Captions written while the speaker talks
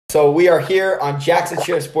So we are here on Jackson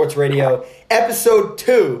Sheriff Sports Radio, episode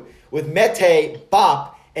 2, with Mete,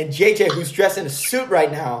 Bop, and JJ, who's dressed in a suit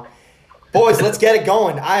right now. Boys, let's get it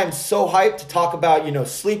going. I am so hyped to talk about,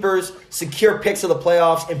 sleepers, secure picks of the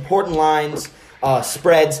playoffs, important lines,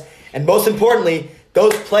 spreads, and most importantly,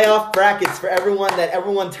 those playoff brackets for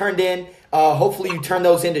everyone turned in. Hopefully you turn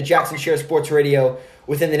those into Jackson Sheriff Sports Radio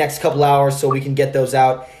within the next couple hours so we can get those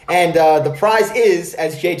out. And the prize is,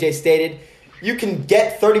 as JJ stated, you can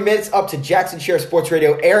get 30 minutes up to Jackson Sheriff Sports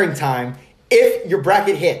Radio airing time if your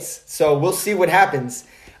bracket hits. So we'll see what happens.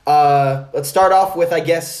 Let's start off with,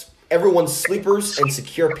 everyone's sleepers and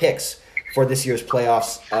secure picks for this year's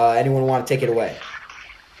playoffs. Anyone want to take it away?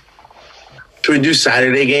 Should we do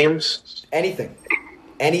Saturday games? Anything.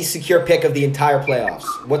 Any secure pick of the entire playoffs.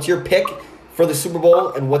 What's your pick for the Super Bowl,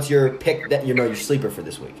 and what's your pick that your sleeper for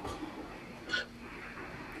this week?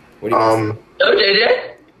 What do you Hello,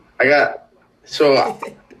 JJ. I got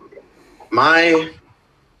my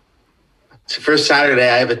first Saturday.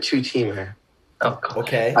 I have a 2-teamer. Oh, God.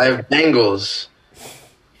 Okay. I have Bengals.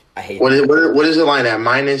 I hate What it. is the line at?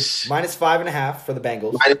 Minus 5.5 for the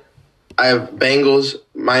Bengals. I have Bengals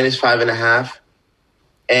minus 5.5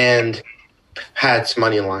 and Pats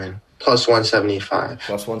money line plus 175.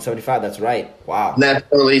 Plus 175. That's right. Wow. And that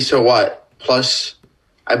leads to what?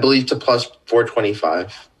 I believe to plus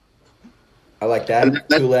 425. I like that. And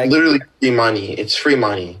that's Two-leg. literally free money. It's free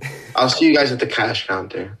money. I'll see you guys at the cash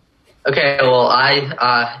counter. Okay, well,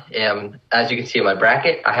 I am, as you can see in my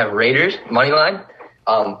bracket, I have Raiders money line.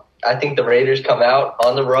 I think the Raiders come out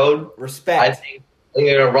on the road. Respect. I think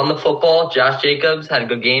they're going to run the football. Josh Jacobs had a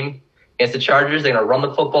good game against the Chargers. They're going to run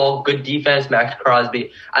the football. Good defense, Max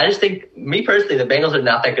Crosby. I just think, me personally, the Bengals are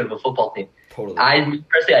not that good of a football team. Totally. I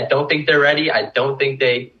don't think they're ready. I don't think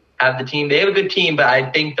they have the team. They have a good team, but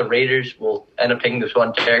I think the Raiders will end up taking this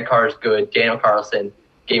one. Derek Carr is good. Daniel Carlson,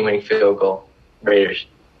 game-winning field goal. Raiders.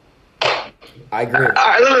 I agree.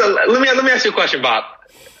 Let me ask you a question, Bob.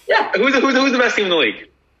 Yeah. Who's the best team in the league?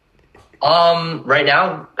 Right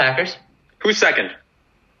now, Packers. Who's second?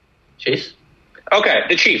 Chiefs. Okay,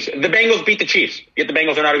 the Chiefs. The Bengals beat the Chiefs. Yet the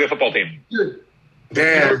Bengals are not a good football team.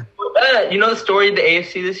 Damn. You know the story of the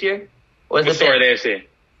AFC this year? What story of the AFC?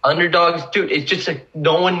 Underdogs, dude. It's just like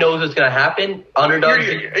no one knows what's gonna happen. Underdogs.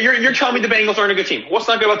 You're telling me the Bengals aren't a good team. What's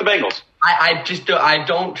not good about the Bengals? I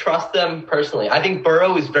don't trust them personally. I think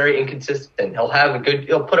Burrow is very inconsistent.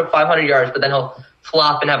 He'll put up 500 yards, but then he'll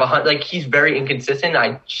flop and have 100. Like, he's very inconsistent.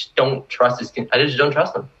 I just don't trust him.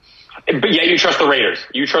 But yeah, you trust the Raiders.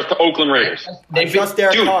 You trust the Oakland Raiders. I trust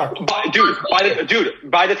Derek Carr.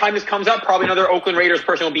 By the time this comes out, probably another Oakland Raiders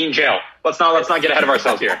person will be in jail. Let's not get ahead of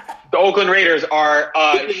ourselves here. The Oakland Raiders are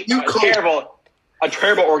a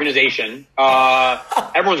terrible organization.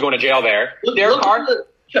 Everyone's going to jail there. Derek Carr.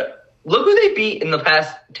 Look who they beat in the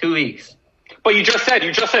past 2 weeks. But you just said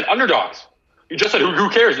underdogs. You just said who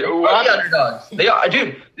cares? Who are the underdogs? They are,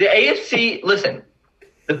 dude. The AFC. Listen,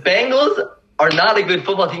 the Bengals are not a good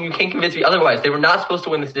football team. You can't convince me otherwise. They were not supposed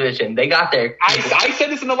to win this division. They got there. I said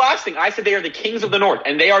this in the last thing. I said they are the kings of the North,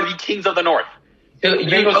 and they are the kings of the North.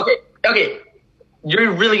 Okay.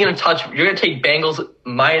 You're really gonna you're gonna take Bengals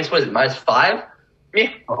minus 5?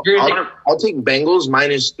 Yeah. I'll take Bengals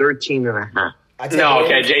minus 13.5. No,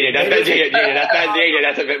 okay, JJ,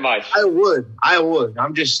 that's a bit much. I would.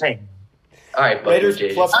 I'm just saying. All right, Raiders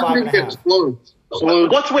JJ. plus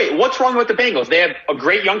 5.5. What's wrong with the Bengals? They have a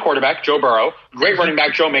great young quarterback, Joe Burrow, great running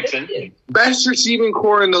back, Joe Mixon. Best receiving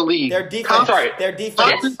core in the league. Their defense. Their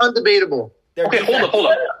defense. Undebatable. Hold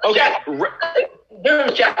up. Okay.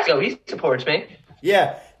 There's Jacksonville. He supports me.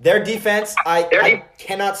 Yeah, their defense. I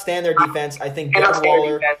cannot stand their defense. I think Darren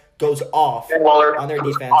Waller goes off on their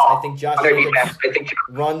defense. I think Josh Jacobs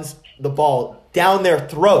runs the ball down their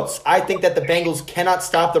throats. I think that the Bengals cannot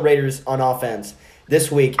stop the Raiders on offense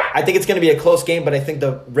this week. I think it's going to be a close game, but I think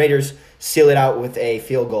the Raiders seal it out with a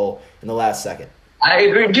field goal in the last second. I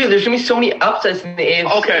agree, dude. There's going to be so many upsets in the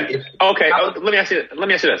AFC. Okay. Let me ask you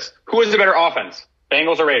this: who is the better offense,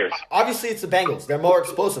 Bengals or Raiders? Obviously, it's the Bengals. They're more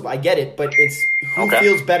explosive. I get it, but it's who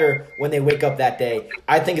feels better when they wake up that day.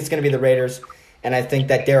 I think it's going to be the Raiders. And I think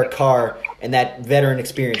that Derek Carr and that veteran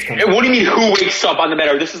experience comes. What do you mean? Who wakes up on the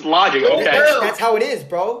better? This is logic. Okay, that's how it is,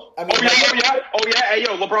 bro. I mean, Hey,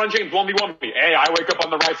 yo, LeBron James 1v1 me. Hey, I wake up on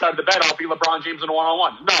the right side of the bed. I'll be LeBron James in a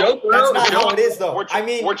one-on-one. No, that's not how it is, though. We're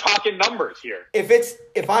talking numbers here.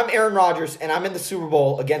 If I'm Aaron Rodgers and I'm in the Super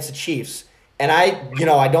Bowl against the Chiefs, and I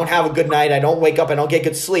don't have a good night, I don't wake up, I don't get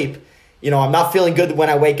good sleep. I'm not feeling good when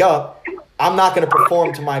I wake up. I'm not going to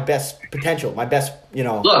perform to my best potential, my best.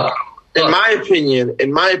 Look. In my opinion,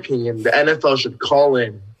 the NFL should call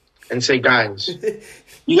in and say, guys,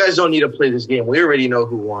 You guys don't need to play this game. We already know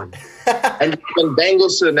who won. And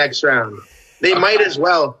Bengals to the next round. They might as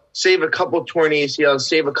well save a couple torn ACLs,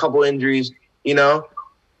 save a couple injuries. You know,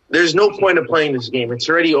 there's no point of playing this game. It's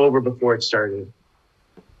already over before it started.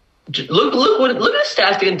 Look at the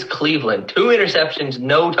stats against Cleveland. 2 interceptions,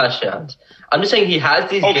 no touchdowns. I'm just saying he has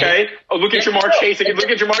these Okay. games. Oh, look at Jamar Chase. Look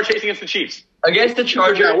at Jamar Chase against the Chiefs. Against the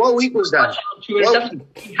Chargers. Yeah, what week was that? 2 interceptions.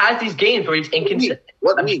 He has these games where he's inconsistent.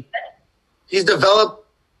 What week? He's developed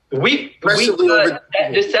aggressively over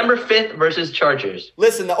December 5th versus Chargers.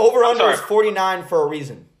 Listen, the over-under is 49 for a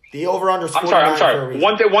reason. The over-under is 49 I'm for a sorry.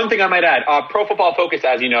 reason. One thing I might add. Pro Football Focus,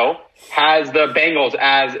 as you know, has the Bengals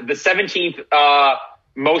as the 17th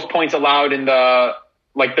most points allowed in the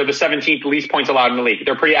 17th least points allowed in the league.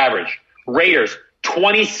 They're pretty average. Raiders,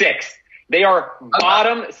 26th. They are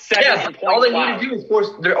bottom 7 points all they allowed. need to do is force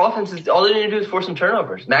their offenses. All they need to do is force some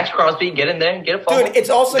turnovers. Max Crosby, get in there, get a fumble. Dude, it's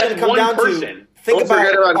also going to come one down person. to think Don't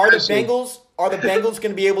forget about about are the Bengals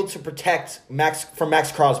going to be able to protect Max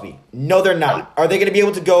Crosby? No, they're not. Are they going to be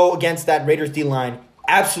able to go against that Raiders D line?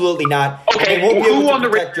 Absolutely not. Okay, They won't be who able on to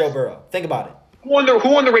the protect Joe Burrow. Think about it. Who on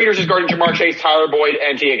the Raiders is guarding Jamar Chase, Tyler Boyd,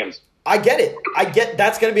 and T. Higgins? I get it.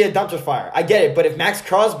 That's going to be a dumpster fire. I get it. But if Max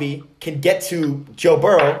Crosby can get to Joe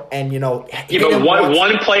Burrow and, hit but him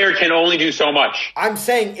one player can only do so much. I'm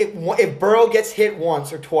saying if Burrow gets hit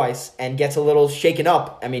once or twice and gets a little shaken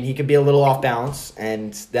up, I mean, he could be a little off balance,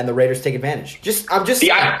 and then the Raiders take advantage. I'm just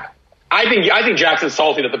saying. I think Jackson's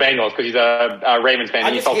salty at the Bengals because he's a Ravens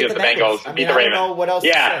fan. He's salty that the Bengals beat the Ravens. I don't know what else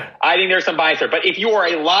to say. I think there's some bias there. But if you are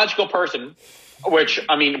a logical person, which,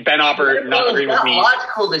 I mean, Ben Opper not agreeing with me.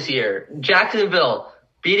 Logical this year. Jacksonville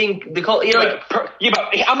beating the Colts. But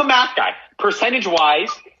I'm a math guy. Percentage-wise,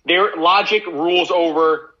 their logic rules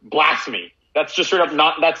over blasphemy. That's just straight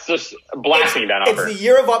up that's just blasphemy, Ben Opper. It's the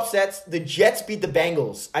year of upsets. The Jets beat the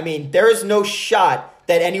Bengals. I mean, there is no shot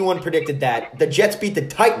that anyone predicted that. The Jets beat the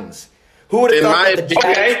Titans. Who would have thought that the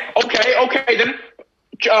Jets... Okay, then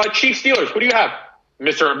Chiefs Steelers. Who do you have?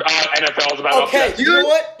 Mr. NFL is about upset. You know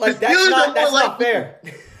what? That's not fair.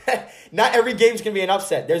 Not every game's going to be an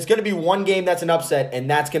upset. There's going to be one game that's an upset, and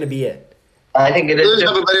that's going to be it. I think it is.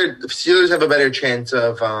 Steelers have a better chance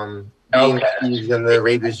of being than the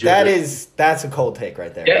Raiders do. That's a cold take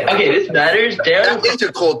right there. Yeah, okay, this matters. It's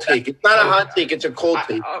a cold take. It's not a hot take. It's a cold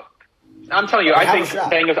take. I'm telling you, I think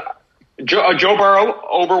Bengals. Joe Burrow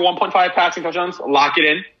over 1.5 passing touchdowns. Lock it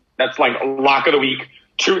in. That's like lock of the week.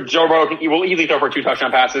 Joe Burrow will easily throw for 2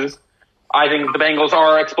 touchdown passes. I think the Bengals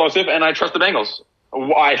are explosive, and I trust the Bengals.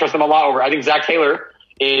 I trust them a lot over. I think Zach Taylor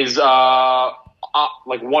is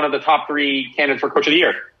one of the top 3 candidates for Coach of the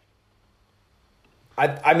Year.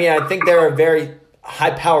 I mean, I think they're a very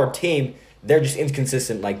high-powered team. They're just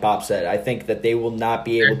inconsistent, like Bob said. I think that they will not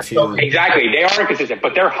be able to... Exactly. They are inconsistent,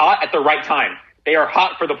 but they're hot at the right time. They are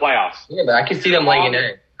hot for the playoffs. Yeah, but I can see them laying an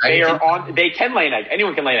egg. They can lay an egg.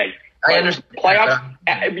 Anyone can lay an egg. I understand. Playoffs,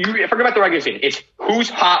 you forget about the regular season. It's who's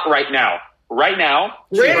hot right now. Right now,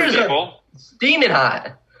 Raiders are steaming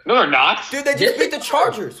hot. No, they're not. Dude, they just beat the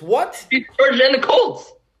Chargers. What? Beat the Chargers and the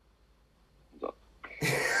Colts.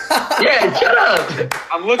 Yeah, shut up.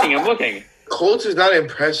 I'm looking. Colts is not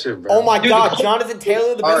impressive, bro. Oh, my God. Jonathan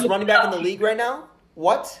Taylor, the best running back in the league right now?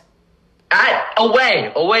 What?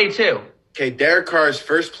 Away, too. Okay, Derek Carr's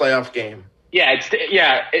first playoff game. Yeah,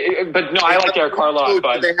 but no, I like Derek Carr a lot.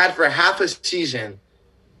 But they had for half a season.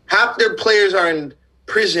 Half their players are in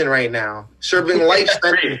prison right now, serving life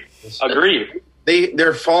sentences. Agreed.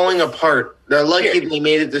 They're falling apart. They're lucky they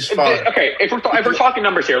made it this far. Okay, if we're talking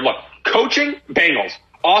numbers here, look, coaching Bengals,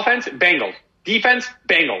 offense Bengals, defense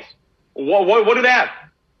Bengals. What do they have?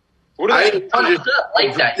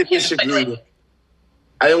 I disagree.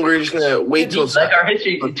 I think we're just gonna wait till our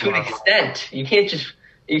history to an extent. You can't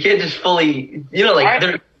just fully,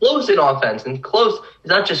 they're close in offense and close. It's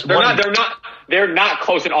not just one. They're not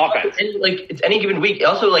close in offense. It's any given week.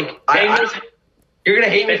 Also, you're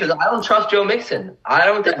gonna hate me because I don't trust Joe Mixon.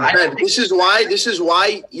 This is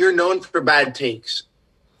why you're known for bad takes.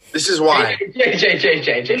 This is why. Jay.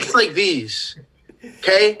 It's like these.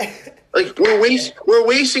 Okay, like we're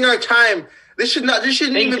wasting our time. This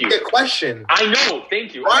shouldn't even be a question. I know.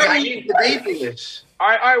 Thank you. Why are we debating this? All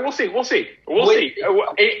right. We'll see. We'll see.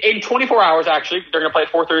 In 24 hours, actually, they're going to play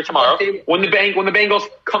at 4:30 tomorrow. When the Bengals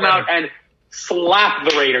come out and slap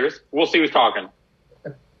the Raiders, we'll see who's talking.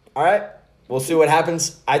 All right. We'll see what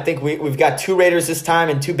happens. I think we've got 2 Raiders this time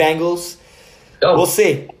and 2 Bengals. Oh. We'll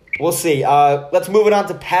see. Let's move it on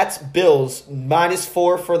to Pats Bills.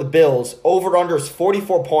 -4 for the Bills. Over/under is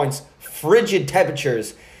 44 points. Frigid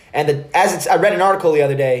temperatures. And I read an article the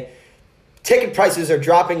other day. ticket prices are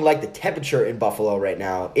dropping like the temperature in Buffalo right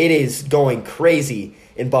now. It is going crazy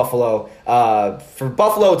in Buffalo. For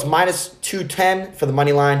Buffalo, it's minus 210 for the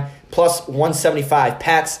money line, plus 175.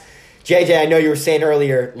 Pats, JJ, I know you were saying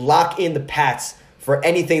earlier, lock in the Pats for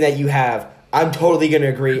anything that you have. I'm totally going to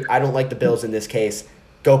agree. I don't like the Bills in this case.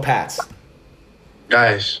 Go Pats.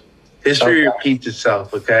 Guys, history repeats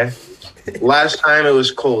itself, okay? Last time it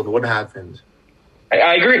was cold, what happened?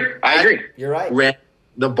 I agree. You're right. Ran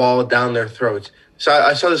the ball down their throats. So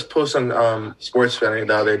I saw this post on SportsCenter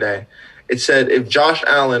the other day. It said if Josh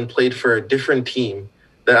Allen played for a different team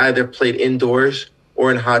that either played indoors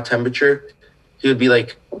or in hot temperature, he would be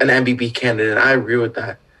like an MVP candidate. And I agree with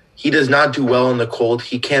that. He does not do well in the cold.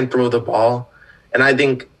 He can't throw the ball. And I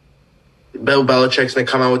think Bill Belichick's going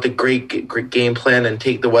to come out with a great game plan and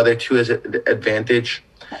take the weather to his advantage.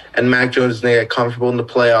 And Mac Jones is going to get comfortable in the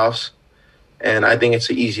playoffs. And I think it's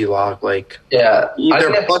an easy lock. They're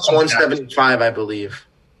plus 175, I believe.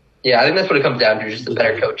 Yeah, I think that's what it comes down to, just the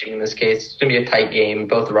better coaching in this case. It's going to be a tight game.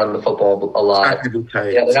 Both run the football a lot. It's not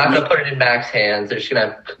tight. Yeah, they're not going to put it in Mac's hands. They're just going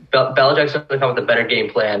to have Belichick's going to come with a better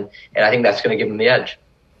game plan, and I think that's going to give them the edge.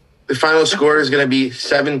 The final score is going to be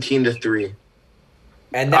 17-3.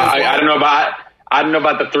 And I don't know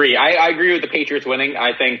about the 3. I agree with the Patriots winning.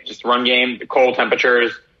 I think just run game, the cold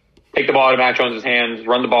temperatures, take the ball out of Mac Jones' hands,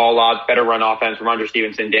 run the ball a lot, better run offense from Ramondre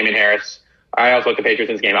Stevenson, Damian Harris. I also like the Patriots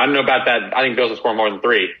in this game. I don't know about that. I think Bills will score more than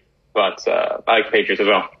 3, but I like the Patriots as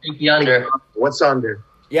well. The under. What's under?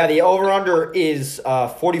 Yeah, the over-under is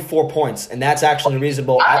 44 points, and that's actually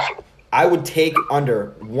reasonable. I would take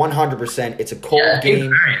under 100%. It's a cold game.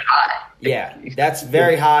 Very high. Yeah, that's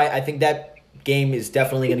very high. I think that game is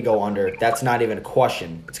definitely going to go under. That's not even a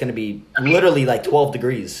question. It's going to be literally like 12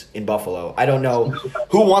 degrees in Buffalo. I don't know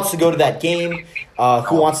who wants to go to that game,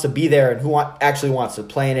 who wants to be there, and who actually wants to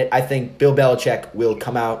play in it. I think Bill Belichick will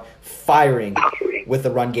come out firing with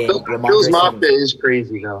the run game. Bill's Mafia is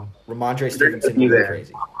crazy, though. Ramondre Stevenson will be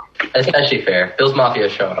crazy. That's actually fair. Bill's Mafia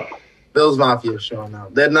show up. Bill's Mafia showing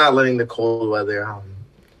up. They're not letting the cold weather.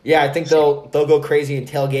 Yeah, I think they'll go crazy in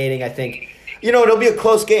tailgating. I think, it'll be a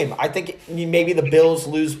close game. I think maybe the Bills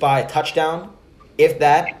lose by a touchdown, if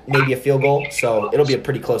that, maybe a field goal. So it'll be a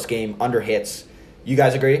pretty close game, under hits. You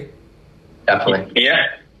guys agree? Definitely. Yeah.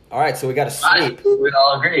 All right, so we got a sweep. We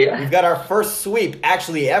all agree, yeah. We've got our first sweep,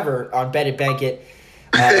 actually ever, on Bet It Bank It.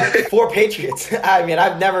 For Patriots. I mean,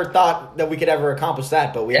 I've never thought that we could ever accomplish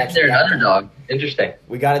that, but we actually they're an underdog. Interesting.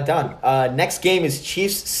 We got it done. Next game is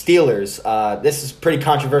Chiefs-Steelers. This is pretty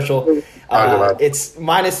controversial. It's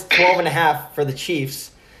minus 12.5 for the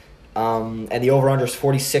Chiefs, and the over-under is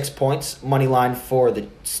 46 points. Money line for the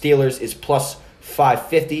Steelers is plus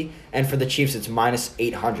 550, and for the Chiefs, it's minus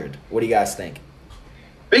 800. What do you guys think?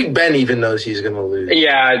 Big Ben even knows he's going to lose.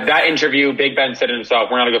 Yeah, that interview, Big Ben said it himself,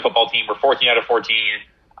 we're not a good football team. We're 14 out of 14.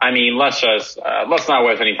 I mean, let's not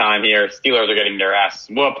waste any time here. Steelers are getting their ass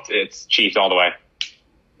whooped. It's Chiefs all the way.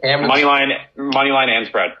 Money line and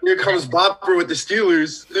spread. Here comes Bopper with the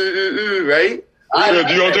Steelers, right?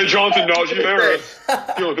 Deontay Johnson, Najee Harris.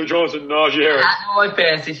 Deontay Johnson, Najee Harris. I know my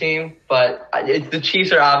fantasy team, but the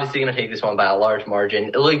Chiefs are obviously going to take this one by a large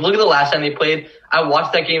margin. Look at the last time they played. I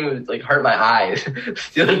watched that game and it hurt my eyes.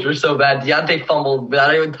 Steelers were so bad. Deontay fumbled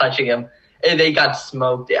without even touching him, and they got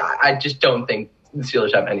smoked. I just don't think the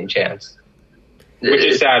Steelers have any chance. Which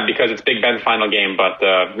is sad because it's Big Ben's final game, but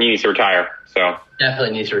he needs to retire. So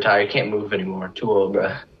definitely needs to retire. He can't move anymore. Too old,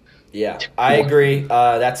 bro. Yeah, I agree.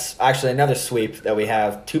 That's actually another sweep that we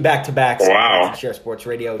have. 2 back-to-backs. Wow. Share Sports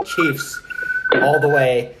Radio. Chiefs all the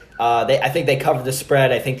way. I think they covered the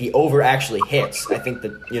spread. I think the over actually hits. I think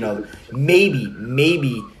that, maybe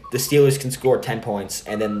the Steelers can score 10 points,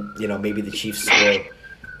 and then, maybe the Chiefs score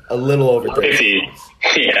a little over 30 points.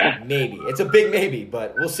 Yeah. Maybe. It's a big maybe,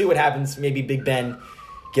 but we'll see what happens. Maybe Big Ben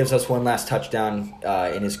gives us one last touchdown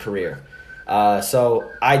in his career.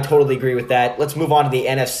 So I totally agree with that. Let's move on to the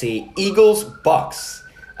NFC. Eagles-Bucks.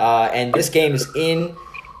 And this game is in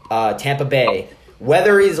Tampa Bay.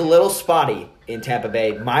 Weather is a little spotty in Tampa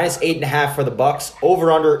Bay. Minus 8.5 for the Bucks.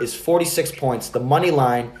 Over-under is 46 points. The money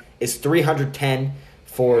line is 310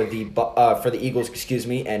 for the Eagles,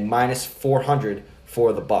 and minus 400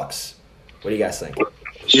 for the Bucks. What do you guys think?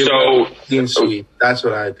 So sweet. That's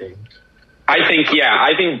what I think. I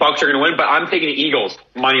think Bucks are going to win, but I'm taking the Eagles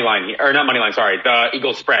money line here, or not money line. Sorry, the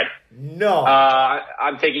Eagles spread. No,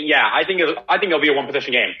 I'm taking. Yeah, I think it'll be a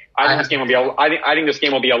one-possession game. I think this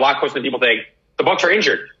game will be a lot closer than people think. The Bucks are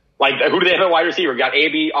injured. Like, who do they have at wide receiver? We got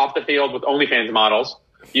AB off the field with OnlyFans models.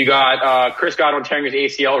 You got Chris Godwin tearing his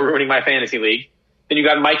ACL, ruining my fantasy league. Then you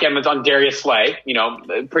got Mike Evans on Darius Slay.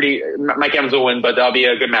 Mike Evans will win, but that'll be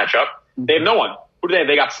a good matchup. They have no one. Who do they have?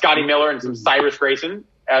 They got Scotty Miller and some Cyrus Grayson.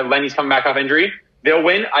 Lenny's coming back off injury. They'll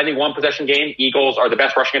win. I think one possession game. Eagles are the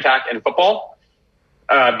best rushing attack in football.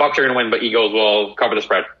 Bucks are going to win, but Eagles will cover the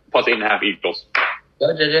spread. Plus 8.5 Eagles. Go,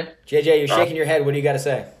 JJ. JJ, you're shaking your head. What do you got to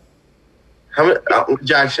say? How many,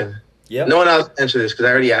 Jackson? Yep. No one else answer this because I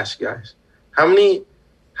already asked you guys. How many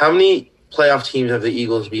playoff teams have the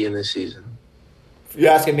Eagles beaten this season? You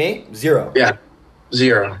asking me? 0. Yeah,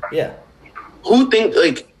 0. Yeah. Who think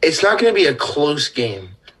it's not going to be a close game?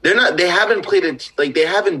 They're not. They haven't played they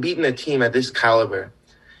haven't beaten a team at this caliber,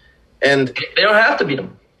 and They don't have to beat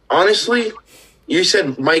them. honestly, you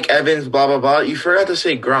said Mike Evans, blah blah blah. You forgot to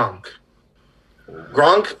say Gronk.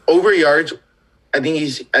 Gronk over yards. I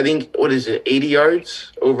think what is it? 80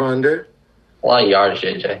 yards over under. A lot of yards,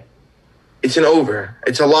 JJ. It's an over.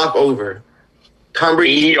 It's a lock over. Tom 80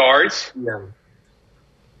 Brady. yards. Yeah.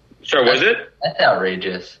 Sure, was it? That's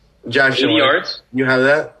outrageous. Jackson, 80 yards? You have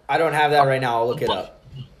that? I don't have that right now. I'll look it up.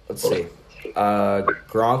 Let's see.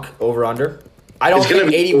 Gronk over under. I don't It's gonna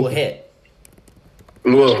think be 80 will hit.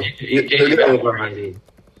 Whoa. JJ.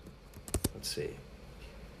 Let's see.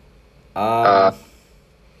 I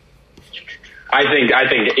think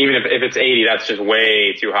even if it's 80, that's just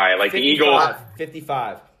way too high. Like the Eagles,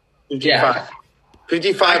 55. 55.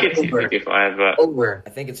 55 I could see over. 55, but Over. I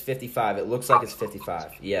think it's 55. It looks like it's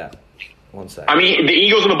 55. Yeah. One second. I mean, the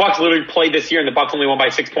Eagles and the Bucks literally played this year, and the Bucks only won by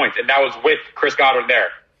 6 points, and that was with Chris Goddard there.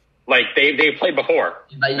 Like they played before.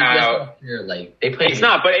 But you guys they play. It's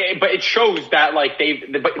not, but it shows that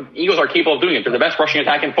the Eagles are capable of doing it. They're the best rushing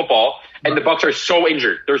attack in football, and the Bucks are so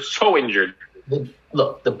injured. They're so injured.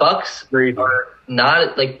 Look, the Bucks are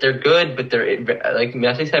not they're good, but they're like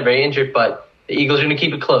Matthew said, very injured. But the Eagles are going to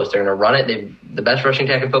keep it close. They're going to run it. They're the best rushing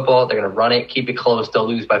attack in football. They're going to run it, keep it close. They'll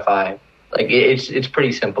lose by 5. It's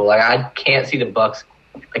pretty simple. I can't see the Bucks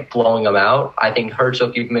blowing them out. I think Hurts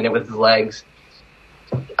will keep him in it with his legs.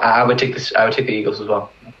 I would take this. I would take the Eagles as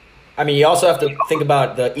well. I mean, you also have to think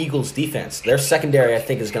about the Eagles' defense. Their secondary, I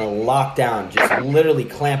think, is going to lock down, just literally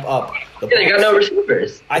clamp up. They got no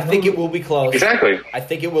receivers. I think it will be close. Exactly. I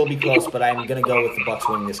think it will be close, but I'm going to go with the Bucks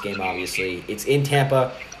winning this game, obviously. It's in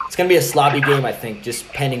Tampa. It's going to be a sloppy game, I think, just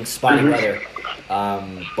pending spotty weather.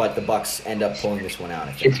 But the Bucks end up pulling this one out,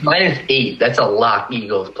 I think. It's -8. That's a lock,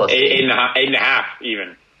 Eagles plus 8.5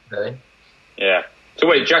 even. Really? Yeah. So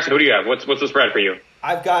wait, Jackson, who do you have? What's the spread for you?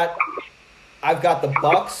 I've got the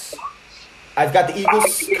Bucks. I've got the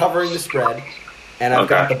Eagles covering the spread, and I've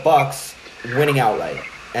got the Bucks winning outright.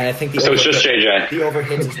 And I think So it's just JJ. The over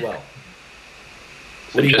hits as well.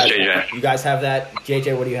 So just guys JJ. have? You guys have that?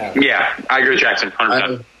 JJ, what do you have? Yeah, I agree with Jackson.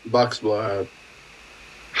 100%. Bucks blowout.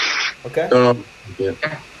 Okay. Yeah.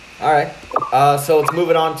 All right. So let's move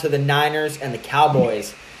it on to the Niners and the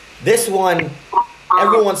Cowboys. This one,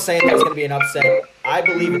 everyone's saying that it's going to be an upset. I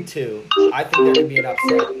believe it too. I think there's going to be an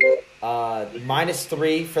upset.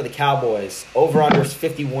 -3 for the Cowboys. Over-under is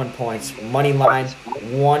 51 points. Money line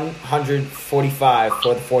 145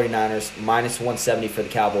 for the 49ers. -170 for the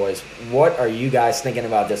Cowboys. What are you guys thinking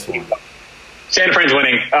about this one? San Fran's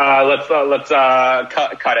winning. Let's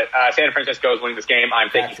cut it. San Francisco is winning this game. I'm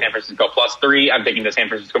taking San Francisco +3. I'm taking the San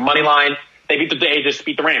Francisco money line. They just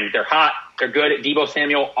beat the Rams. They're hot. They're good. Debo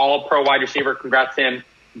Samuel, all-pro wide receiver. Congrats to him.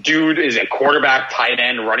 Dude is a quarterback, tight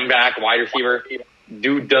end, running back, wide receiver.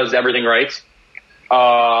 Dude does everything right.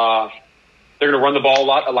 They're going to run the ball a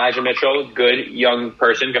lot. Elijah Mitchell, good young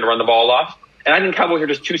person, going to run the ball a lot. And I think Cowboys are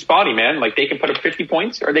just too spotty, man. They can put up 50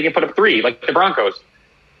 points or they can put up 3, like the Broncos.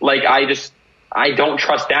 I don't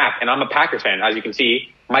trust Dak, and I'm a Packers fan, as you can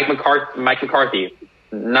see. Mike McCarthy,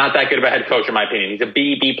 not that good of a head coach, in my opinion. He's a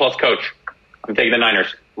B+ coach. I'm taking the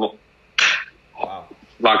Niners. Wow.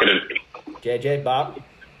 Lock it in. JJ, Bob?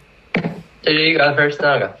 JJ, you got first.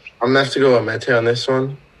 Now go. I'm going to have to go with Mete on this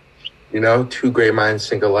one. Two great minds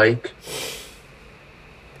think alike.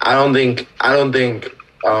 I don't think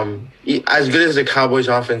as good as the Cowboys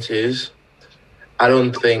offense is, I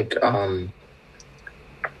don't think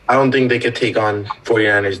they could take on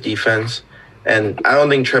 49ers defense. And I don't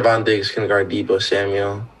think Trevon Diggs can guard Debo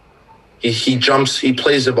Samuel. He jumps, he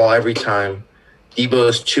plays the ball every time. Debo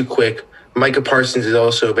is too quick. Micah Parsons is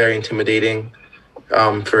also very intimidating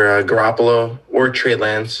for Garoppolo or Trey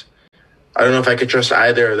Lance. I don't know if I could trust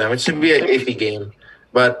either of them. It's going to be an iffy game.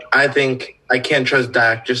 But I think I can't trust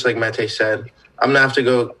Dak, just like Mete said. I'm going to have to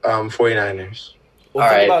go 49ers.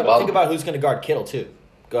 Well, think about who's going to guard Kittle, too.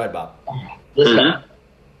 Go ahead, Bob. Listen.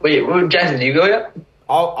 Wait, Jackson, do you go yet?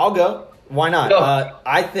 I'll go. Why not? Go.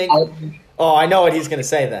 I think. Oh, I know what he's going to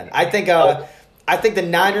say. Then I think the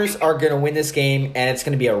Niners are going to win this game, and it's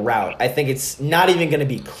going to be a rout. I think it's not even going to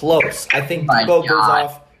be close. I think Debo goes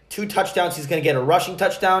off 2 touchdowns. He's going to get a rushing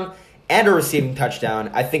touchdown, and a receiving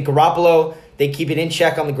touchdown. I think Garoppolo, they keep it in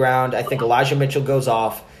check on the ground. I think Elijah Mitchell goes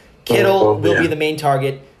off. Kittle will be the main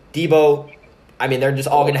target. Debo, I mean, they're just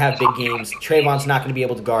all going to have big games. Trayvon's not going to be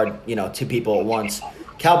able to guard, two people at once.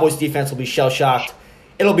 Cowboys defense will be shell-shocked.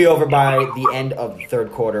 It'll be over by the end of the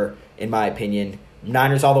third quarter, in my opinion.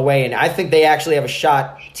 Niners all the way, and I think they actually have a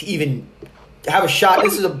shot to even have a shot.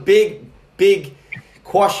 This is a big, big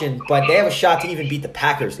question, but they have a shot to even beat the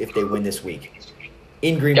Packers if they win this week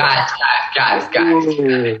in Green Bay. Guys.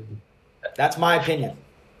 That's my opinion.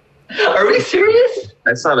 Are we serious?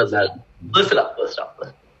 That's not a bad. Listen up.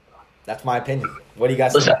 That's my opinion. What do you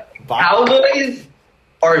guys Listen, think? Cowboys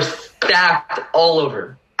are stacked all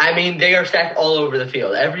over. I mean, they are stacked all over the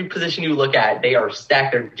field. Every position you look at, they are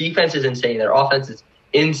stacked. Their defense is insane. Their offense is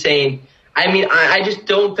insane. I mean, I just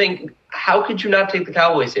don't think – how could you not take the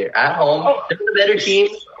Cowboys here? At home, they're the better team.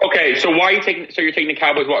 Okay, so why are you taking – so you're taking the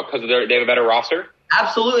Cowboys what? Because they have a better roster?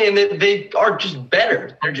 Absolutely, and they are just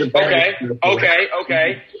better. They're just better.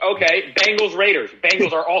 Okay. Bengals, Raiders.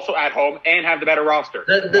 Bengals are also at home and have the better roster.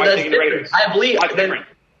 That's different. I believe – What's different?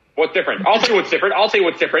 What's different? I'll tell you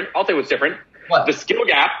what's different. What? The skill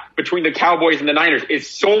gap between the Cowboys and the Niners is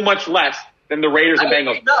so much less than the Raiders and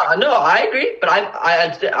Bengals. No, I agree, but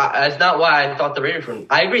that's not why I thought the Raiders were.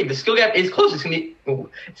 I agree. The skill gap is close. It's going to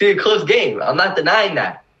be a close game. I'm not denying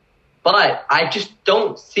that. But I just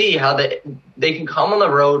don't see how they can come on the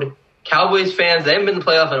road. Cowboys fans, they haven't been in the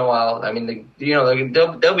playoff in a while. I mean,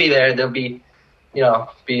 they'll be there. They'll be,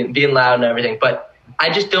 being loud and everything. But I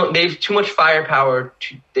just don't. They have too much firepower.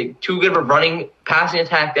 Too good of a running, passing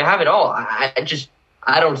attack. They have it all. I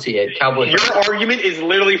don't see it. Cowboys. Your argument is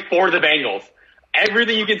literally for the Bengals.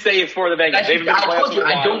 Everything you can say is for the Bengals. I told you,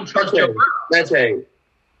 I don't trust Joe Burrow. That's a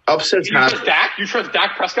upsets happen. You trust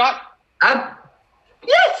Dak Prescott?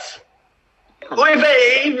 Yes.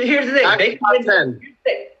 Here's the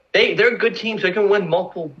thing. They're a good team, so they can win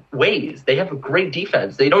multiple ways. They have a great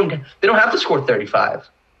defense. They don't have to score 35.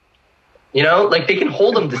 They can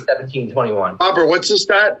hold them to 17-21. Hopper, what's the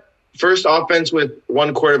stat? First offense with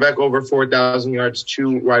one quarterback over 4,000 yards,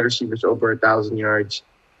 two wide receivers over 1,000 yards.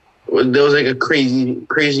 There was like a crazy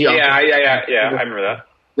offense. Yeah. I remember that.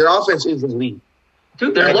 Their offense is elite.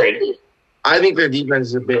 Dude, they're elite. I think their defense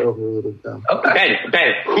is a bit overrated, though. Okay.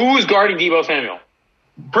 Ben, who's guarding Deebo Samuel?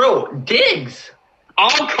 Bro, Diggs. All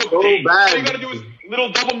you got to do is little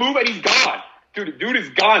double move, and he's gone. Dude is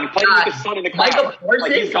gone. Playing with his son in the crowd. Micah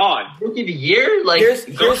Parsons, he's gone. Rookie of the year. Here's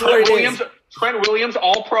what it is. Trent Williams,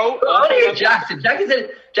 all pro. Jackson said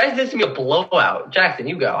it's gonna be a blowout. Jackson,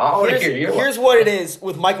 you go. Here's what it is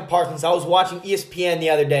with Micah Parsons. I was watching ESPN the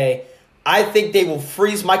other day. I think they will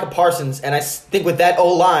freeze Micah Parsons, and I think with that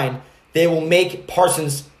O-line, they will make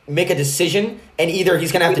Parsons make a decision, and either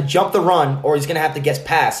he's gonna have to jump the run or he's gonna have to guess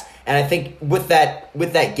pass. And I think with that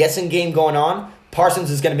guessing game going on,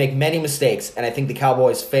 Parsons is going to make many mistakes, and I think the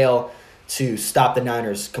Cowboys fail to stop the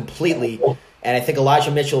Niners completely. And I think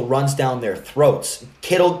Elijah Mitchell runs down their throats.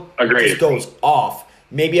 Kittle just goes off,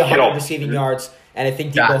 maybe 100 receiving yards, and I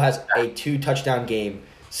think Debo has a 2-touchdown game,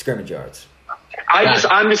 scrimmage yards.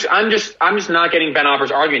 I'm just not getting Ben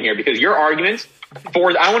Hopper's argument here, because your arguments I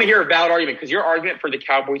want to hear a valid argument, because your argument for the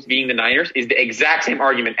Cowboys being the Niners is the exact same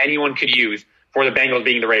argument anyone could use for the Bengals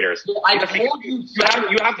being the Raiders. I told you.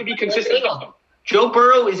 You have to be consistent with them. Joe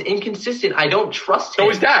Burrow is inconsistent. I don't trust him.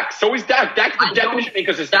 So is Dak. Dak's the definition of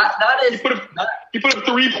inconsistent. He put up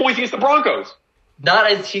 3 points against the Broncos.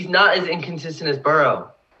 He's not as inconsistent as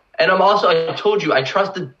Burrow. And I told you, I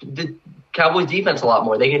trust the Cowboys defense a lot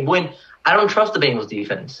more. They can win. I don't trust the Bengals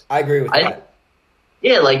defense. I agree with that.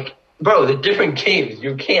 Yeah, bro, the different games.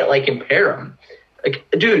 You can't, compare them.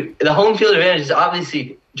 Dude, the home field advantage is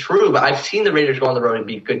obviously true, but I've seen the Raiders go on the road and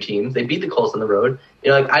beat good teams. They beat the Colts on the road.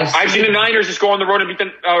 I've seen the Niners just go on the road and beat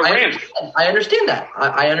the Rams. I understand that.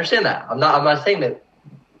 I understand that. I'm not saying that.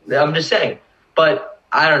 I'm just saying. But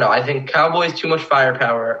I don't know. I think Cowboys too much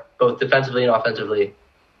firepower, both defensively and offensively.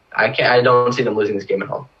 I don't see them losing this game at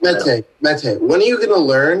home. Mete, when are you going to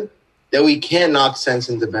learn that we can't knock sense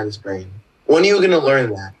into Ben's brain? When are you going to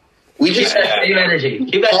learn that? We just keep that same energy.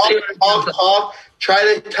 Keep that talk.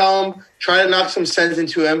 Try to tell him. Try to knock some sense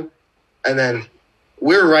into him, and then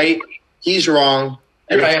we're right. He's wrong.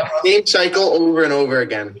 Right. Same cycle over and over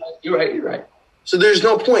again. You're right. So there's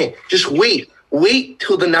no point. Just wait. Wait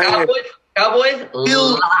till the Niners. Cowboys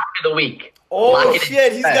lock of the week. Oh,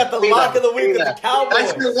 shit. He's got the lock of the week of the Cowboys.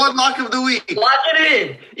 That's the one lock of the week. Lock it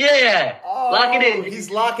in. Yeah. Lock it in. He's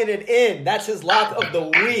locking it in. That's his lock of the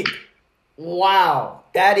week. Wow.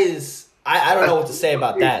 That is... I don't know what to say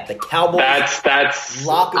about that. The Cowboys that's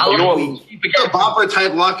lock of the week. It's a bopper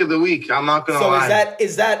type lock of the week. I'm not going to lie. So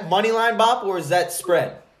is that money line bop or is that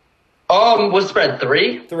spread? What's the spread?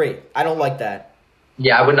 3? 3. I don't like that.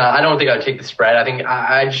 Yeah, I would not. I don't think I would take the spread. I think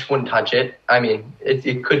I just wouldn't touch it. I mean,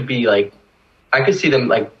 it could be like, I could see them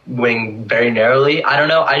like winning very narrowly. I don't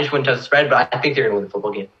know. I just wouldn't touch the spread, but I think they're going to win the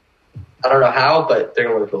football game. I don't know how, but they're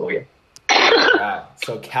going to win the football game. Wow.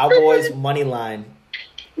 So Cowboys money line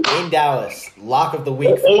in Dallas, lock of the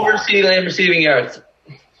week. Over CeeDee receiving yards.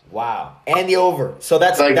 Wow, and the over. So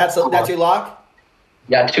that's your lock.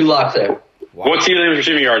 Yeah, 2 locks there. Wow. What's CeeDee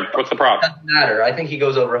receiving yard? What's the prop? Doesn't matter. I think he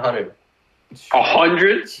goes over 100.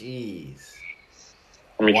 100? Jeez.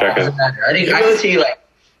 Let me check it. Doesn't matter. I think I can see like.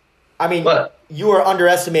 I mean, What? you are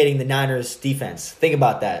underestimating the Niners' defense. Think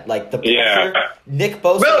about that. Like the pressure, Nick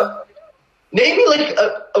Bosa. Bro, name me like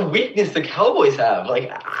a weakness the Cowboys have.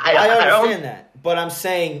 Like I don't. understand that, but I'm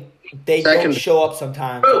saying they don't show up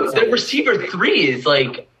sometimes. Bro, the receiver 3 is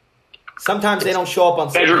like. Sometimes they don't show up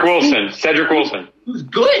on Cedric Wilson. Who's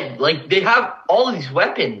good? Like they have all of these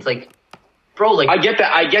weapons. Like, bro, like I get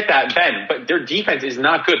that, Ben, but their defense is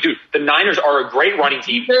not good. Dude, the Niners are a great running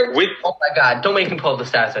team. Oh my God, don't make him pull up the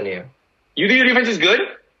stats on you. You think your defense is good?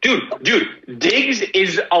 Dude, Diggs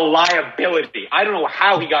is a liability. I don't know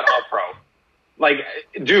how he got all pro. Like,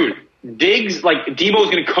 dude, Diggs, like, Debo's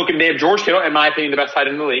going to cook him. They have George Kittle, in my opinion, the best tight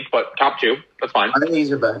end in the league, but top 2. That's fine. I think he's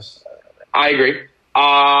the best. I agree.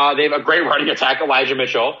 They have a great running attack, Elijah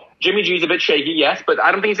Mitchell. Jimmy G's a bit shaky, yes, but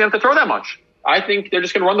I don't think he's going to have to throw that much. I think they're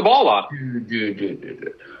just going to run the ball a lot.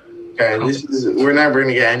 Dude. Okay, we're never going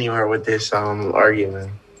to get anywhere with this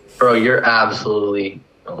argument. Bro, you're absolutely.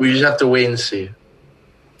 We just have to wait and see.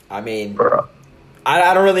 I mean, Bro.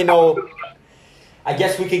 I don't really know. I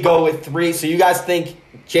guess we could go with 3. So you guys think,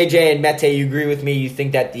 JJ and Mete, you agree with me? You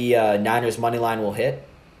think that the Niners money line will hit?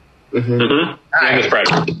 Mm-hmm. And the spread.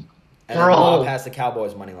 And then Bob has the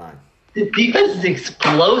Cowboys money line. The defense is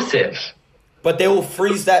explosive. But they will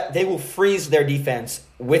freeze that. They will freeze their defense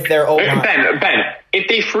with their own line. Ben, if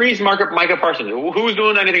they freeze Micah Parsons, who's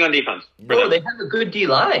doing anything on defense? No, they have a good D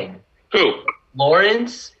line. Who?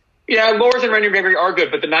 Lawrence. Yeah, Lawrence and Randy Gregory are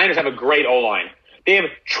good, but the Niners have a great O-line. They have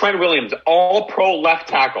Trent Williams, all-pro left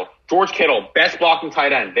tackle. George Kittle, best blocking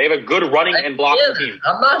tight end. They have a good running and blocking team.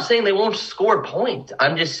 I'm not saying they won't score points.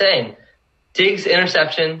 I'm just saying Diggs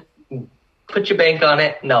interception. Put your bank on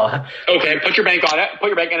it. No. Okay, put your bank on it. Put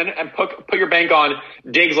your bank on it, and put your bank on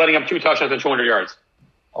Diggs letting up 2 touchdowns and 200 yards.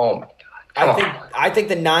 Oh my God. I think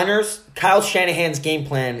the Niners, Kyle Shanahan's game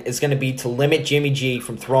plan is going to be to limit Jimmy G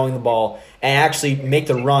from throwing the ball and actually make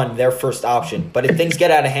the run their first option. But if things get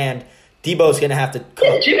out of hand, Debo's going to have to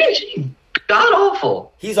cook. Jimmy G, god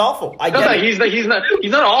awful. He's awful. I get it. He's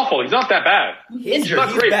not awful. He's not that bad. He's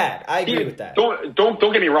not great. Bad. I agree with that. Don't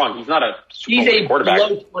get me wrong. He's not a He's a quarterback.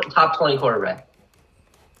 below top 20 quarterback.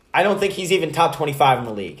 I don't think he's even top 25 in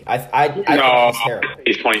the league. I think No, he's terrible.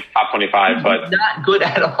 he's top 25, but He's not good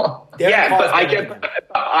at all.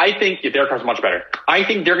 I think Derek Carr's much better. I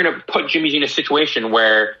think they're going to put Jimmy G in a situation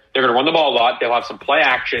where they're going to run the ball a lot. They'll have some play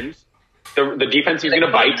actions. The defense is going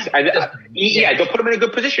to bite. They'll put him in a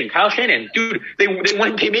good position. Kyle Shanahan, dude, they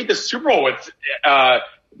made the Super Bowl with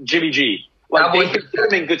Jimmy G. Like, they could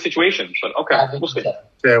put him in good situations. But okay, we'll see.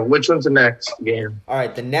 Okay, which one's the next game? All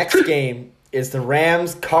right, the next game is the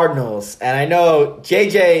Rams-Cardinals. And I know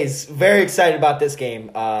JJ is very excited about this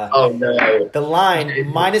game. Oh, no. The line,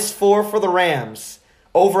 -4 for the Rams.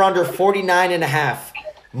 Over under 49.5.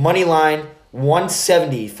 Money line,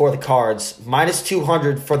 170 for the Cards.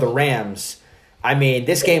 -200 for the Rams. I mean,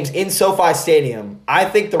 this game's in SoFi Stadium. I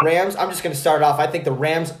think the Rams, I'm just going to start off. I think the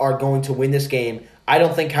Rams are going to win this game. I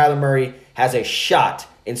don't think Kyler Murray has a shot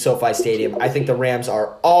in SoFi Stadium. I think the Rams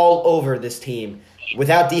are all over this team.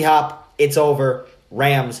 Without D-Hop, it's over.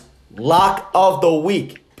 Rams, lock of the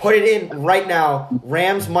week. Put it in right now.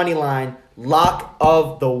 Rams money line, lock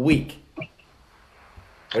of the week. What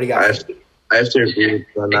do you got? I have to agree with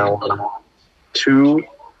you on that one. Two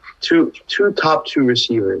top 2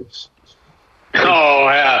 receivers. Oh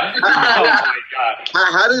yeah! Oh my God!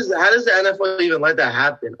 How does the NFL even let that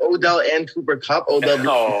happen? Odell and Cooper Kupp.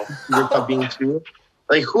 Cooper Kupp being 2.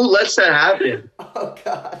 Like, who lets that happen? Oh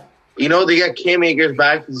God! You know, they got Cam Akers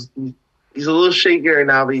back. He's a little shaky right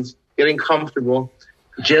now, but he's getting comfortable.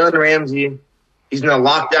 Jalen Ramsey, he's gonna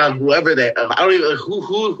lock down whoever they. I don't even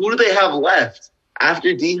who do they have left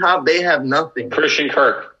after D-Hop? They have nothing. Christian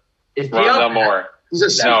Kirk, Rondell Moore. He's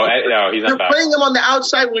a no, he's not. They're playing him on the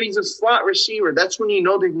outside when he's a slot receiver. That's when you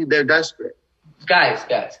know they're desperate. Guys,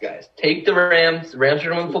 take the Rams. Rams are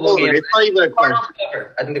going to win the football game. It's not even a question.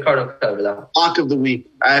 I think the Cardinals cover that. Lock of the week.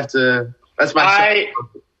 That's my.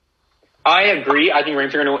 I agree. I think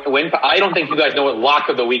Rams are going to win, but I don't think you guys know what lock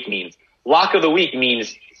of the week means. Lock of the week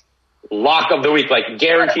means lock of the week, like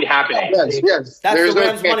guaranteed happening. Yes. That's There's the no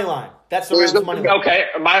Rams chance. money line. That's the There's Rams no- money line. Okay,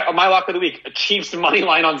 my lock of the week, Chiefs money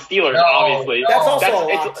line on Steelers, obviously. That's also a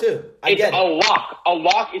it's- lock too. I It's get a it. lock. A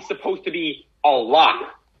lock is supposed to be a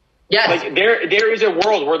lock. Yes. Like there is a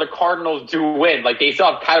world where the Cardinals do win. Like they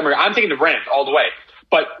still have Kyler Murray. I'm taking the Rams all the way.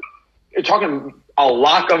 But you're talking a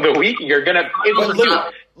lock of the week. You're gonna. But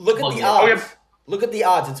look at the Oh, odds. yeah. Look at the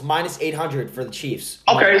odds. It's minus 800 for the Chiefs.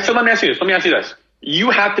 Okay, so let me ask you this. You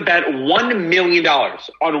have to bet $1 million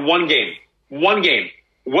on one game. One game.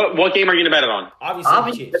 What game are you gonna bet it on?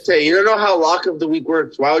 Obviously, the Chiefs. Say, you don't know how lock of the week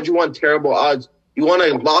works. Why would you want terrible odds? You want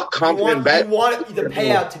a lock confident bet? You want the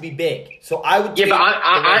payout to be big. So I would Yeah, take but the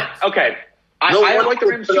I Rams. okay. No I one like the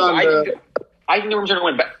would Rams put too. on I think the Rams are gonna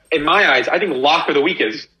win. But in my eyes, I think lock of the week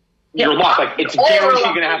is your lock. Like it's All guaranteed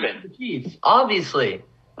lock gonna of happen. the Chiefs, obviously.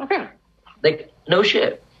 Okay. Like, no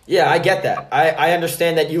shit. Yeah, I get that. I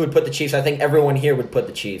understand that you would put the Chiefs. I think everyone here would put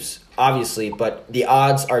the Chiefs, obviously, but the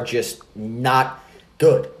odds are just not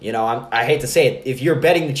good. You know, I hate to say it. If you're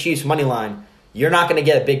betting the Chiefs money line, you're not going to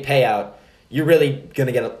get a big payout. You're really going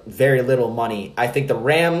to get very little money. I think the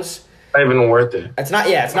Rams, Not even worth it. it's not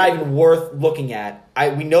even worth looking at.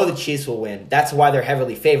 We know the Chiefs will win. That's why they're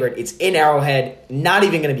heavily favored. It's in Arrowhead, not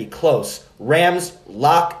even going to be close. Rams,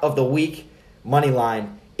 lock of the week, money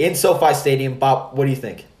line in SoFi Stadium. Bob, what do you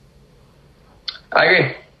think? I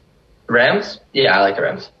agree. Rams? Yeah, I like the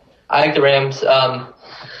Rams. I like the Rams.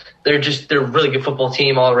 They're a really good football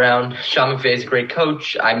team all around. Sean McVay is a great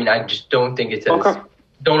coach. I mean, I just don't think it's Okay.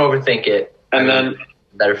 don't overthink it. And I mean, then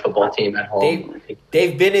better football team at home.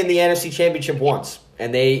 They've been in the NFC Championship once,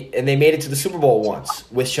 and they made it to the Super Bowl once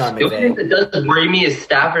with Sean The only thing McVay. that does worry me is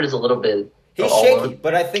Stafford is a little bit He's all shaky, over.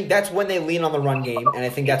 but I think that's when they lean on the run game, and I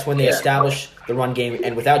think that's when they Yeah. establish the run game.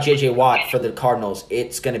 And without J.J. Watt for the Cardinals,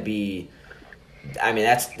 it's going to be, I mean,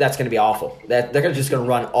 that's going to be awful. That they're just going to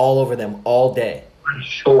run all over them all day.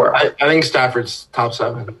 Sure. I think Stafford's top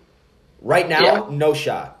 7. Right now, Yeah. no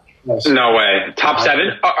shot. no way. Top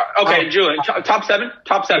 7. Okay, Julian. Top 7.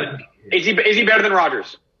 Top 7. Is he better than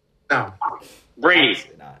Rodgers? No. Brady.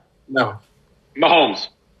 Obviously not. No. Mahomes.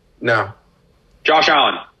 No. Josh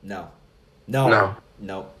Allen. No. No.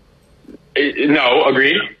 No. No.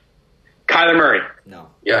 Agreed. Kyler Murray. No.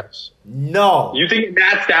 Yes. No. You think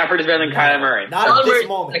Matt Stafford is better than Kyler Murray? Not Kyler at this Murray-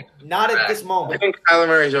 moment. Not at this I moment. think Kyler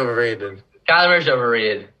Murray's overrated. Kyler Murray's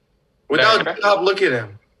overrated. Without Okay. Cobb, look at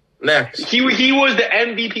him. Next. He was the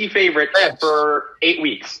MVP favorite Yes. for 8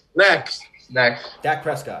 weeks. Next. Next. Dak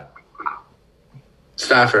Prescott.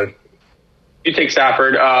 Stafford. You take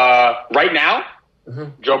Stafford. Right now,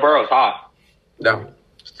 Mhm. Joe Burrow's hot. No.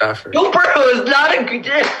 Stafford. Joe Burrow is not a good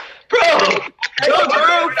bro. Joe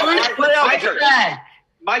Burrow first My playoff turn. bad.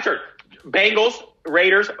 My turn. Bengals,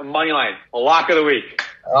 Raiders, money line. Lock of the week.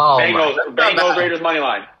 Oh Bengals, my. Bengals, Raiders, money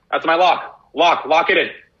line. That's my lock. Lock it in.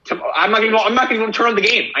 I'm not even turn on the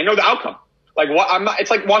game. I know the outcome. Like what?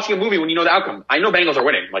 It's like watching a movie when you know the outcome. I know Bengals are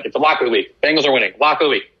winning. Like it's a lock of the week. Bengals are winning. Lock of the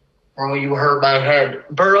week. Bro, you hurt my head.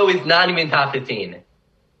 Burrow is not even top 15.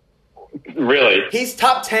 Really? He's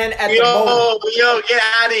top 10 at the moment. Yo, get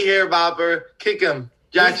out of here, Bopper. Kick him.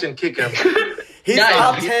 Jackson, kick him. He's Guys,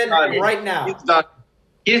 top he's 10 done. right now. He's done.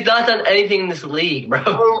 He's not done anything in this league, bro.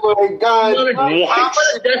 Oh, my God. What?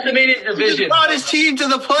 In a decimated He just division. brought his team to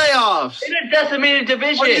the playoffs. In a decimated Are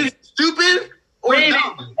you division. stupid? Or Ravens,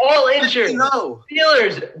 dumb? all injured. No.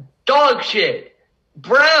 Steelers, dog shit.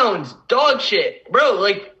 Browns, dog shit. Bro,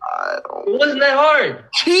 like, it wasn't that hard.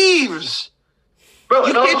 Chiefs. Bro, You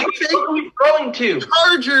and can't also, take- what are we throwing to?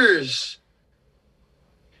 Chargers.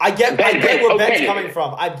 I get where Okay. Ben's coming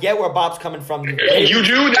from. I get where Bob's coming from. You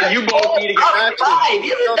do that. You both need to get Top five. He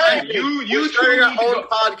hasn't done it. You We're starting two our need to own go.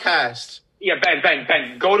 podcast. Yeah,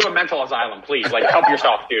 Ben, go to a mental asylum, please. Like, help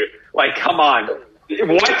yourself, dude. Like, come on.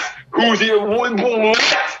 What? Who's he? What?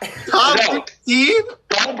 Top No. 15?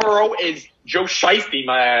 Joe Burrow is Joe Shiesty,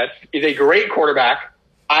 is a great quarterback.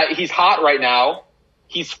 He's hot right now.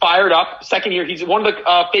 He's fired up. Second year, he's one of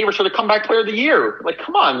the favorites for the comeback player of the year. Like,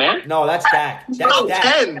 come on, man. No, that's Dak. That's top Dak.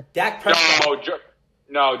 10. Dak Prescott.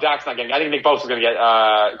 No, Dak's not getting. I think Nick Bosa is going to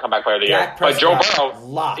get comeback player of the year. Dak But Joe Prescott, Burrow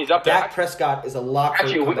lock. is up there. Dak Prescott is a lock for the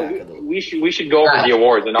Actually, comeback of the league. we should go over the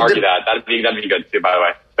awards and argue that. That'd be good too, by the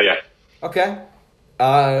way. But yeah. Okay.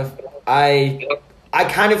 I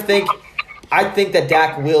kind of think that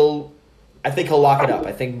Dak will. I think he'll lock it up.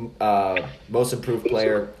 I think most improved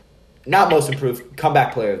player, not most improved,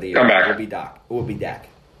 comeback player of the year Comeback. will be Dak.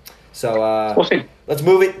 So We'll see. let's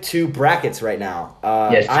move it to brackets right now.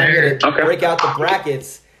 Yes, I'm sir. going to Okay. break out the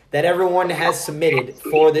brackets that everyone has submitted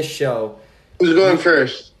for this show. Who's going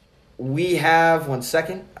first? We have 1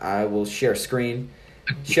 second. I will share screen.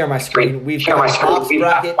 Share my screen. We've got Bob's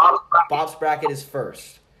bracket, Bob's bracket is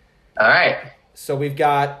first. All right. So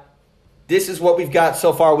this is what we've got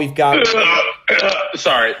so far. We've got.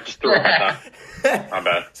 Sorry, just threw it out. My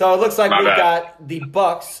bad. So it looks like we've got the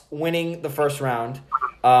Bucks winning the first round.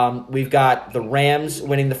 We've got the Rams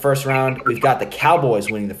winning the first round. We've got the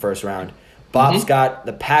Cowboys winning the first round. Bob's got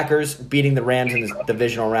the Packers beating the Rams in the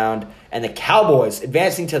divisional round, and the Cowboys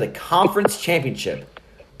advancing to the conference championship.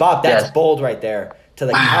 Bob, that's bold right there. To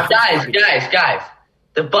the conference Guys.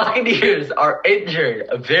 The Buccaneers are injured.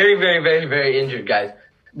 Very, very, very, very injured, guys.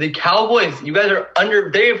 The Cowboys, you guys are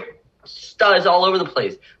they have studs all over the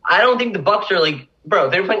place. I don't think the Bucs are like, bro,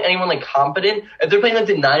 if they're playing anyone like competent, if they're playing like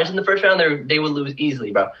the Niners in the first round, they would lose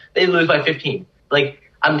easily, bro. They'd lose by 15. Like,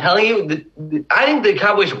 I'm telling you, I think the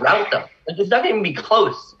Cowboys rout them. Like, it's not going to be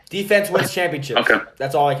close. Defense wins championships. Okay.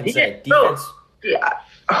 That's all I can say. Yeah, Defense. Yeah.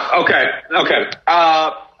 Okay.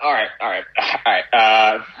 All right.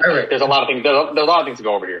 There's a lot of things. There's a lot of things to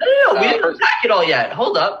go over here. No, we didn't attack it all yet.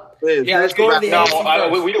 Hold up. Yeah, let's go over the AFC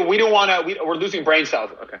first. We don't want to. We're losing brain cells.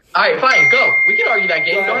 Okay. All right, fine. Go. We can argue that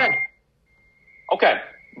game. Go ahead. Okay.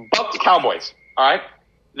 Bucks Cowboys. All right.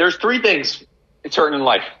 There's three things certain in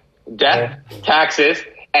life: death, taxes,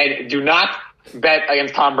 and do not bet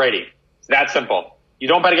against Tom Brady. It's that simple. You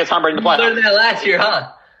don't bet against Tom Brady in the playoffs. You learned that last year,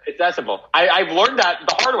 huh? It's that simple. I've learned that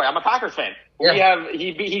the hard way. I'm a Packers fan. Yeah.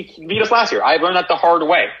 He beat us last year. I've learned that the hard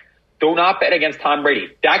way. Do not bet against Tom Brady.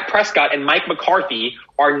 Dak Prescott and Mike McCarthy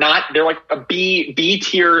are not. They're like a B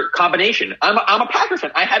tier combination. I'm a Packers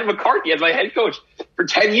fan. I had McCarthy as my head coach for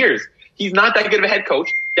 10 years. He's not that good of a head coach.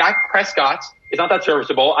 Dak Prescott is not that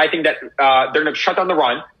serviceable. I think that they're going to shut down the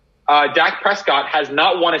run. Dak Prescott has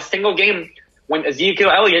not won a single game when Ezekiel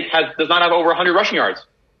Elliott does not have over 100 rushing yards.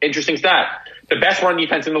 Interesting stat. The best run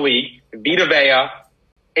defense in the league, Vita Vea,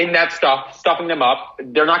 in that stuffing them up.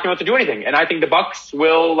 They're not going to be able to do anything. And I think the Bucs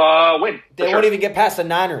will win. They won't even get past the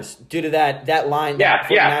Niners due to that line.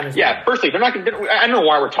 Yeah. Firstly, they're not. I don't know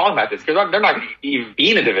why we're talking about this because they're not going to even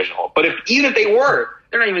be in a divisional. But even if they were,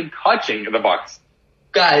 they're not even touching the Bucs.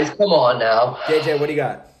 Guys, come on now. JJ, what do you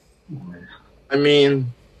got? I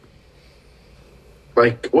mean,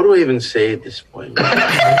 like, what do I even say at this point?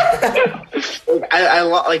 I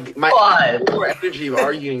like my energy of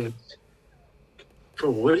arguing.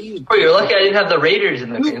 Bro, what are you doing? Bro, you're lucky I didn't have the Raiders in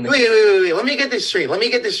the Wait. Let me get this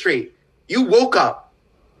straight. You woke up,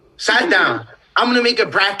 sat down. I'm going to make a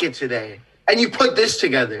bracket today. And you put this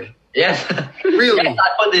together. Yes. Really? Yes,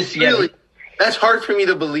 I put this together. Really? That's hard for me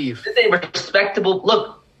to believe. This is a respectable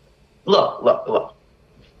look.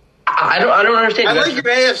 I don't understand. I like your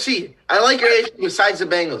AFC. Besides the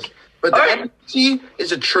Bengals. But the NFC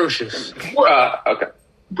is atrocious. Okay.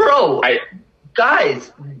 Bro,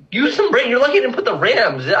 guys, use some brain. You're lucky I didn't put the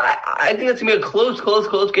Rams. I think that's going to be a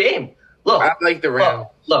close game. Look. I like the Rams.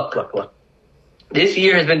 Look. This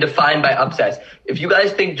year has been defined by upsets. If you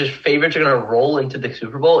guys think just favorites are going to roll into the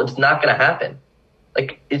Super Bowl, it's not going to happen.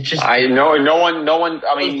 Like, it's just. I know. No one.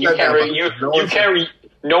 I mean, you can't really. You can't.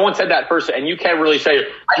 No one said that first, and you can't really say.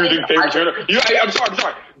 I'm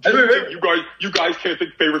sorry. You guys can't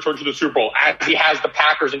think favorites are to the Super Bowl as he has the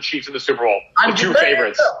Packers and Chiefs in the Super Bowl. The two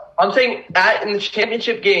favorites. I'm saying in the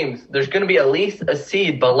championship games, there's going to be at least a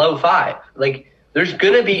seed below 5. Like, there's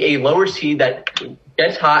going to be a lower seed that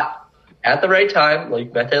gets hot at the right time,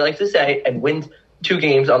 like Mete likes to say, and wins 2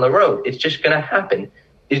 games on the road. It's just going to happen.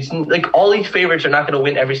 It's like all these favorites are not going to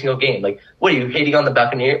win every single game. Like, what are you hating on the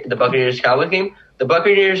Buccaneers Cowboys game? The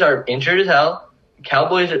Buccaneers are injured as hell.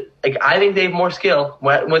 Cowboys, I think they have more skill.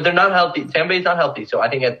 When they're not healthy, Tampa Bay's not healthy. So I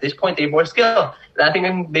think at this point they have more skill. And I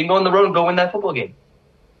think they can go on the road and go win that football game.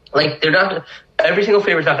 Like, they're not. Every single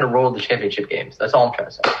favorite's not going to roll the championship games. That's all I'm trying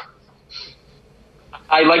to say.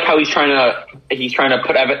 I like how he's trying to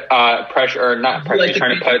put pressure, or not pressure.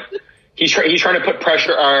 He's trying to put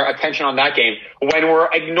pressure or attention on that game when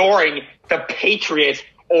we're ignoring the Patriots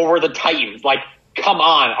over the Titans. Like, come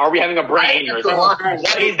on, are we having a brain aneurysm?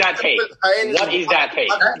 What is that take? That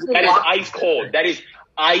is ice cold. That is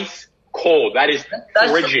ice cold. That is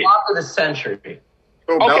That's rigid. the flop of the century.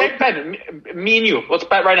 Okay, Ben, me and you. Let's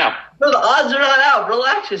bet right now. No, the odds are not out.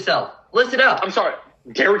 Relax yourself. Listen up. I'm sorry.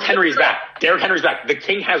 Derrick Henry's back. The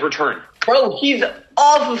king has returned. Bro, he's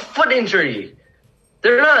off of foot injury.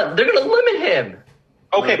 They're going to limit him.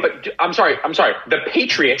 Okay, but I'm sorry. The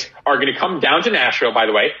Patriots are going to come down to Nashville, by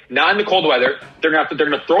the way, not in the cold weather. They're going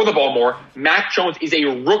to throw the ball more. Mac Jones is a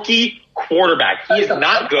rookie quarterback. He is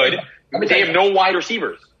not good. They have no wide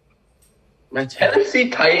receivers. Tennessee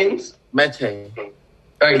Titans. Mete.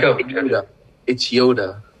 All right, go. It's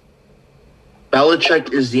Yoda.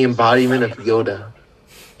 Belichick is the embodiment of Yoda.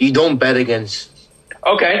 You don't bet against.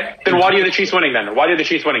 Okay, then why do you have the Chiefs winning then?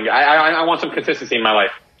 I want some consistency in my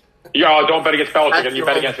life. Yo, don't bet against Belichick, and you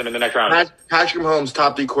bet against him in the next round. Patrick Mahomes,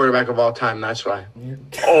 top 3 quarterback of all time. That's why.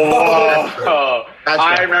 Oh, That's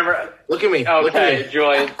I why. remember. Look at me. Look Okay, at me.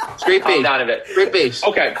 Julian. Straight Calm face. down a bit. Straight face.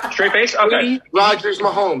 Okay, straight face? Okay. Brady, Rodgers,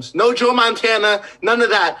 Mahomes. No Joe Montana. None of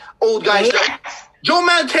that. Old guy stuff. Joe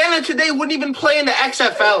Montana today wouldn't even play in the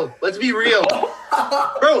XFL. Let's be real.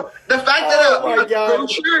 Bro, the fact that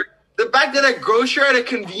a grocer at a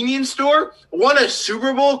convenience store won a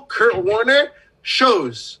Super Bowl, Kurt Warner,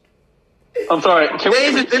 shows. I'm sorry.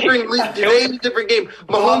 Today's a different league. Today's a different game.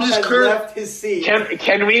 Mahomes is current. left his seat.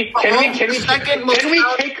 Can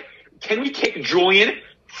we kick Julian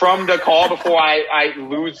from the call before I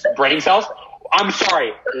lose brain cells? I'm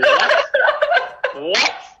sorry.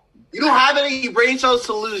 What? You don't have any brain cells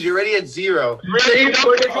to lose. You're already at 0.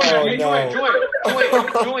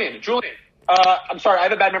 Julian. I'm sorry. I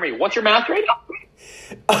have a bad memory. What's your math grade?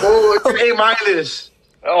 Oh, it's an A-.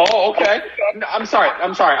 Oh, okay. I'm sorry.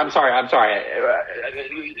 Sorry.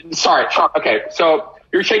 Okay, so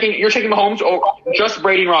you're taking Mahomes or just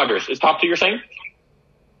Brady and Rodgers is top 2. You're saying?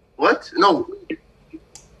 What? No.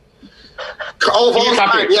 Of all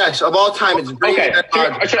time, yes. Of all time, it's Brady Okay. and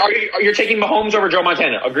Rodgers. So you're taking Mahomes over Joe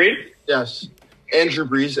Montana? Agreed. Yes. And Drew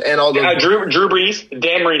Brees and all those. Drew Brees,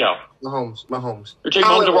 Dan Marino. Mahomes. You're taking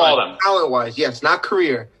Mahomes over all of them. Talent-wise, yes. Not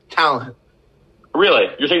career. Talent. Really?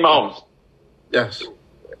 You're taking Mahomes? Yes.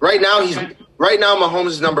 Right now, Mahomes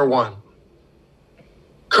is number 1.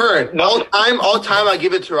 Current. No. All time, I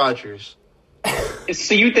give it to Rodgers.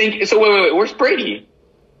 So you think? So wait. Where's Brady?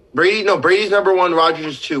 Brady's number 1, Rodgers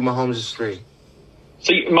is 2, Mahomes is 3.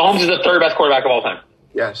 So Mahomes is the 3rd best quarterback of all time.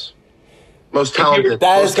 Yes. Most talented.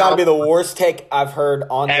 That has got to be the worst take I've heard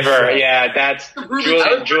on this show. Ever. Yeah, that's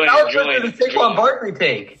Julian. The Saquon Barkley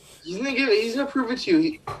take. He's gonna prove it to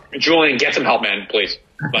you. Julian, get some help, man, please.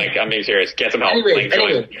 Like, I'm being serious. Get some help. Julian,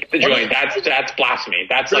 that's blasphemy.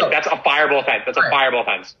 That's a fireable offense. That's a fireable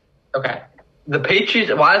offense. Okay. The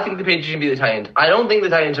Patriots, why I think the Patriots should be the Titans. I don't think the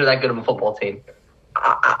Titans are that good of a football team.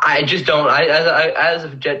 I just don't. As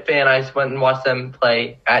a Jet fan, I went and watched them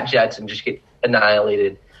play at Jets and just get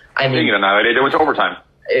annihilated. I mean, They didn't get annihilated. They went to overtime.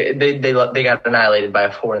 They got annihilated by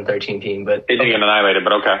a 4-13 team, but They didn't get annihilated,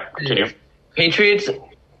 but okay. Continue. Patriots,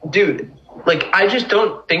 dude. Like, I just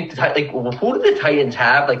don't think who do the Titans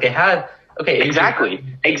have? Like, they have Exactly.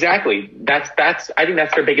 I think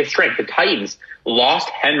that's their biggest strength. The Titans lost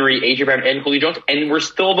Henry, A.J. Brown, and Julio Jones, and we're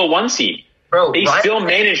still the 1 seed. Bro, They still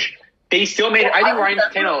managed. I think Ryan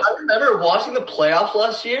Tannehill. I remember watching the playoffs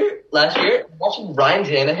last year, watching Ryan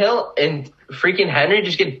Tannehill and freaking Henry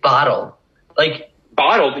just get bottled. Like,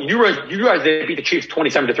 Bottled. You guys they beat the Chiefs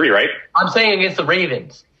 27-3, right? I'm saying against the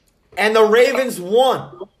Ravens. And the Ravens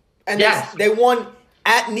won. And Yes. they won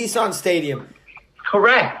at Nissan Stadium.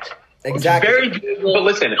 Correct. Exactly. Very doable. But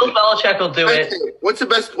listen- Bill Belichick will do it. What's the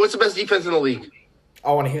best defense in the league?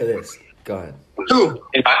 I want to hear this. Go ahead. Who?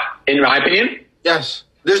 In my opinion, Yes.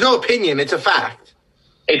 There's no opinion. It's a fact.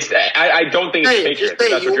 I don't think it's Say it, Patriots. just say it.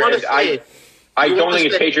 if that's You what wanna you're- say it. I You don't wanna think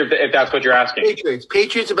it's say it. Patriots if that's what you're asking.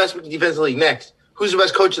 Patriots the best defense in the league. Next. Who's the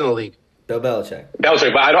best coach in the league? Bill Belichick.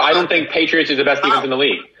 Belichick, but I don't think Patriots is the best defense in the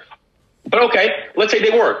league. But okay, let's say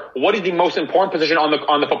they were. What is the most important position on the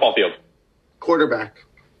football field? Quarterback.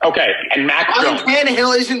 Okay, and Mac Ryan Jones.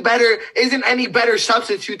 Tannehill isn't any better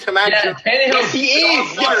substitute to Mac Yeah, Jones. Tannehill. Yes, he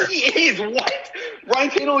is. Yes, he is. What? Ryan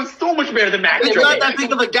Tannehill is so much better than Mac It's Jones. not that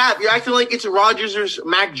big of a gap. You're acting like it's Rodgers or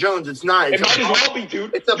Mac Jones. It's not. It It's might as well be,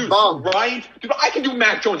 dude. It's a bum. Ryan, dude, I can do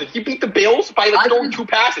Mac Jones. He beat the Bills by throwing 2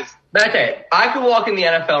 passes. Okay, I could walk in the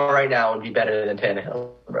NFL right now and be better than Tannehill,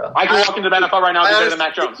 bro. I can walk into the NFL right now and be better than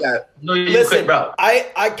Mac Jones. No, you Listen, could, bro.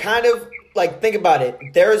 I kind of think about it.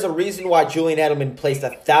 There is a reason why Julian Edelman placed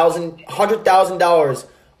 $100,000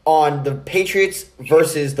 on the Patriots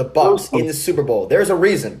versus the Bucks in the Super Bowl. There's a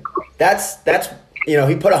reason. That's he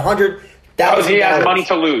put $100,000. Because he has money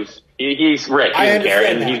to lose. He's rich. He I doesn't care,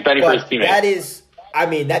 understand and that, he's betting for his but teammates.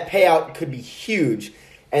 that payout could be huge,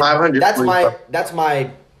 and 500 that's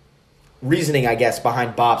my reasoning, I guess,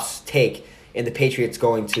 behind Bob's take in the Patriots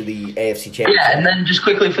going to the AFC Championship. Yeah, and then just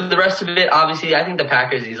quickly for the rest of it, obviously, I think the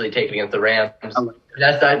Packers easily take it against the Rams.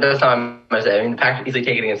 That's not my say. I mean, the Packers easily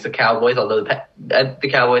take it against the Cowboys, although the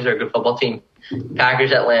Cowboys are a good football team.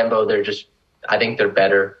 Packers at Lambeau, I think they're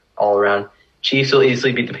better all around. Chiefs will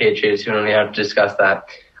easily beat the Patriots. We don't even have to discuss that.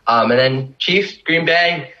 And then Chiefs, Green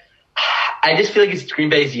Bay. I just feel like it's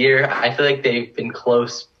Green Bay's year. I feel like they've been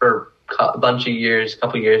close for a bunch of years,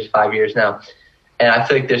 5 years now. And I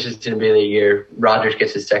feel like this is going to be the year Rodgers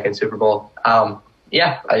gets his second Super Bowl. I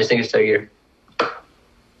just think it's their year.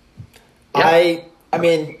 Yeah. I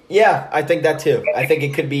mean, yeah, I think that too. I think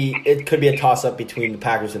it could be a toss up between the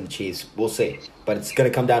Packers and the Chiefs. We'll see, but it's going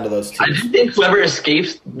to come down to those two. I just think whoever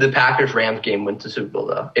escapes the Packers-Rams game wins the Super Bowl,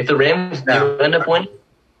 though. If the Rams do end up winning,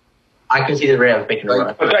 I can see the Rams making a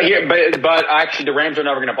run. But actually, the Rams are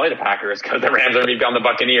never going to play the Packers because the Rams are going to be on the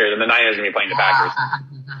Buccaneers, and the Niners are going to be playing the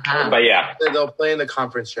Packers. But yeah, they'll play in the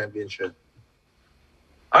conference championship.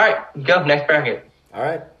 All right, go next bracket. All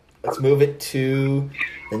right, let's move it to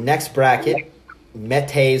the next bracket.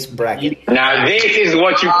 Mete's bracket. Now this is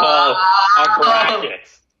what you call a bracket.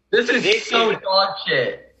 This is so dog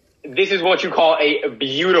shit. This is what you call a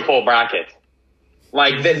beautiful bracket.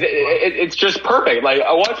 Like it's just perfect. Like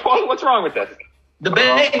what's wrong with this? The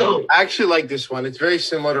Bengals. I actually like this one. It's very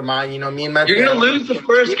similar to mine. You know, me and Mete. You're gonna lose the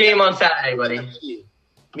first game on Saturday, buddy.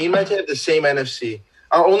 Me and Mete have the same NFC.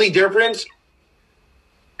 Our only difference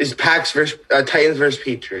is Titans versus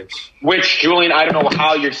Patriots. Which, Julian, I don't know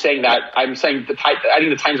how you're saying that. I'm saying I think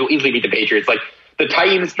the Titans will easily beat the Patriots. Like, the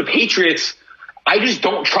Titans, the Patriots, I just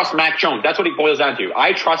don't trust Mac Jones. That's what it boils down to.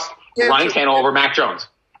 I trust Ryan Tannehill over Mac Jones.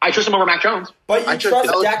 I trust him over Mac Jones. But you trust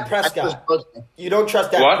Dak Prescott. You don't trust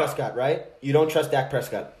Dak Prescott, right? You don't trust Dak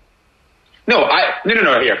Prescott. No,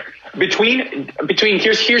 here. Between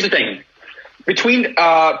here's the thing. Between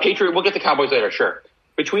Patriots, we'll get to Cowboys later, sure.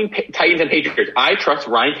 Between Titans and Patriots, I trust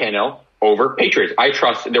Ryan Tannehill over Patriots. I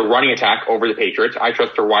trust their running attack over the Patriots. I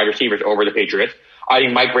trust their wide receivers over the Patriots. I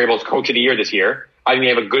think Mike Vrabel's coach of the year this year. I think they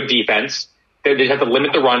have a good defense. They just have to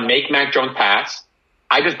limit the run, make Mac Jones pass.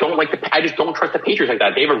 I just don't trust the Patriots like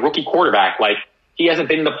that. They have a rookie quarterback. Like, he hasn't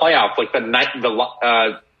been in the playoffs. Like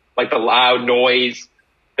the loud noise,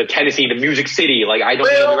 the Tennessee, the Music City. Like, I don't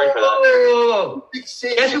think he'll be ready for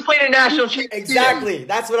that. Guess who played a national championship? Exactly.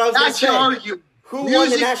 That's what I was going to say. Argue. Who won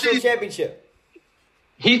the national championship?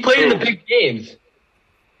 He played in the big games.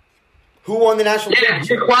 Who won the national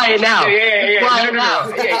championship? You're quiet now. Quiet now.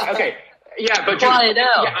 Okay. Yeah, but quiet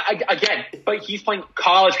now. Yeah, again, but he's playing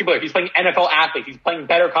college people. He's playing NFL athletes. He's playing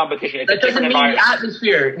better competition. It's that doesn't mean the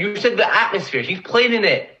atmosphere. You said the atmosphere. He's played in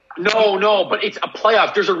it. No, but it's a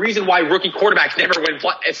playoff. There's a reason why rookie quarterbacks never win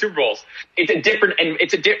Super Bowls. It's a different, and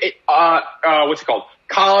it's a different. What's it called?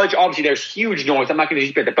 College. Obviously, there's huge noise. I'm not going to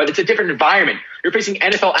dispute that, but it's a different environment. You're facing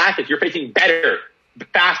NFL athletes. You're facing better,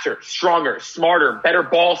 faster, stronger, smarter, better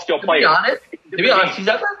ball skill players. To be honest, he's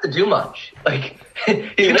not going to have to do much. Like,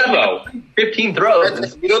 he's going to have 15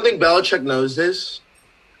 throws. You don't think Belichick knows this?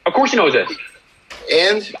 Of course he knows this.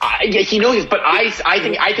 And he knows this, but I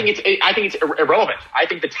think it's irrelevant. I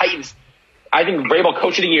think the Titans. I think Vrabel,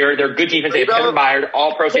 coach of the year. They're good defense. They have Kevin Byard,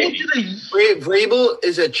 all pro safety. Vrabel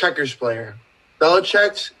is a checkers player.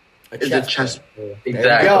 Belichick is a chess player.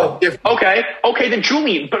 Exactly. Okay. Then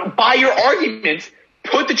Julian, but by your argument,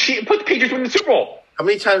 put the Patriots in the Super Bowl. How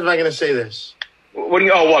many times am I going to say this? What?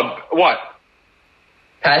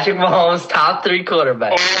 Patrick Mahomes, top 3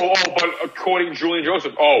 quarterback. But according to Julian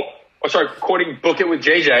Joseph, according Book It with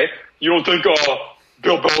JJ, you don't think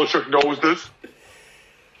Bill Belichick knows this?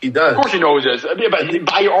 He does. Of course he knows this. I mean, but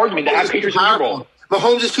by your argument, to have Patriots in the Super Bowl.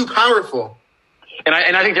 Mahomes is too powerful. And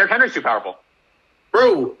I think Derrick Henry's too powerful.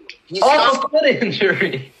 Bro, he's foot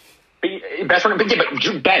injury. Best running,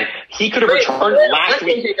 but Ben, he could have returned last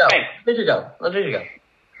week. Let JJ go.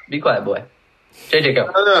 Be quiet, boy. JJ, go.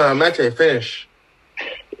 No, Mete, finish.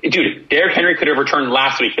 Dude, Derrick Henry could have returned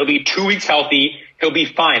last week. He'll be 2 weeks healthy. He'll be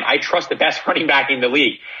fine. I trust the best running back in the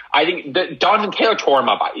league. I think Jonathan Taylor tore him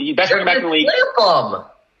up. Best running back in the league.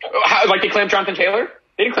 Like they clamped Jonathan Taylor?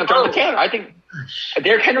 They didn't clamp Jonathan Taylor. I think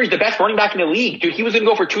Derrick Henry's the best running back in the league. Dude, he was going to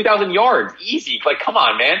go for 2,000 yards. Easy. Like, come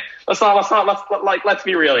on, man. Let's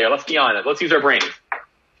be real here. Let's be honest. Let's use our brains.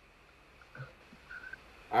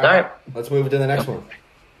 All right. Let's move to the next one.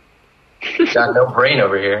 Got no brain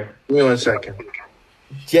over here. Give me 1 second.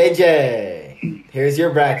 JJ, here's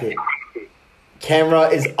your bracket. Camera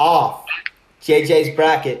is off. JJ's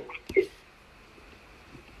bracket.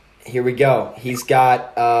 Here we go. He's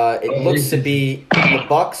got, it looks to be the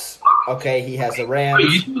Bucks. Okay, he has the Rams.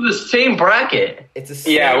 Wait, you do the same bracket. It's a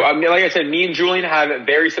same. Yeah, I mean, like I said, me and Julian have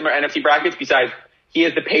very similar NFC brackets. Besides, he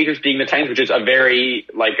has the Patriots beating the Titans, which is a very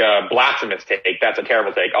blasphemous take. That's a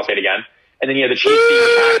terrible take. I'll say it again. And then you have the Chiefs beating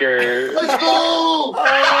the Packers. Let's go!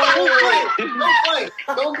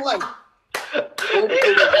 Don't play.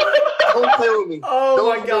 Don't play with me.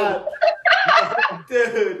 Oh, my God.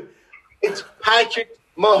 Dude. It's Patrick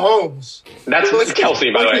Mahomes. That's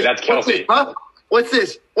Kelsey, by the way. That's Kelsey. What's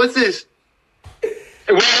this? What's this?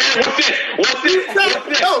 No, look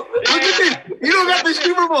at this. You don't got the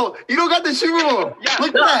Super Bowl. Yeah,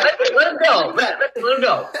 look at that. Let him go. Let him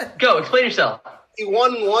go. Go. Explain yourself. He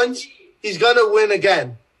won once. He's going to win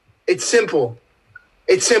again. It's simple.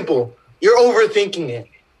 You're overthinking it.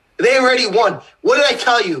 They already won. What did I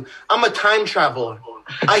tell you? I'm a time traveler.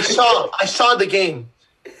 I saw the game.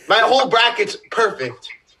 My whole bracket's perfect.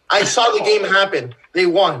 I saw the game happen. They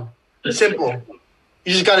won. Simple.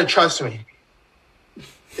 You just gotta trust me.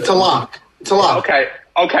 It's a lock. It's a lock.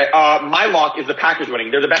 Okay. My lock is the Packers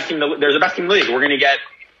winning. They're the best team. They're the best team in the league. We're gonna get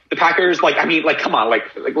the Packers. Come on.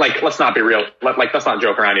 Let's not be real. Let's not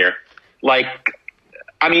joke around here.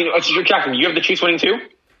 Jackson, you have the Chiefs winning too.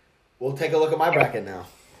 We'll take a look at my bracket now.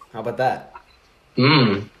 How about that?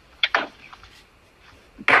 Hmm.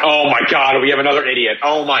 Oh my God, we have another idiot.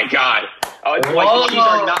 Oh my God.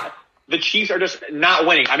 The Chiefs are just not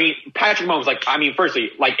winning. I mean, Patrick Mahomes,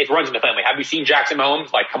 firstly, it runs in the family. Have you seen Jackson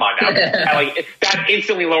Mahomes? Come on now. That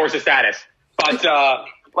instantly lowers his status. But,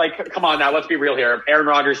 come on now. Let's be real here. Aaron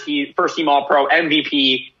Rodgers, he first team All-Pro,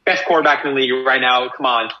 MVP, best quarterback in the league right now. Come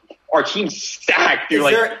on. Our team's stacked, dude.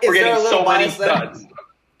 We're getting so many studs.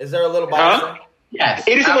 Is there a little bias there? Yes.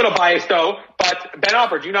 It is a little biased, though. But, Ben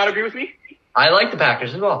Offer, do you not agree with me? I like the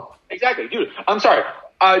Packers as well. Exactly. Dude, I'm sorry.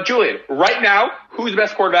 Julian, right now, who's the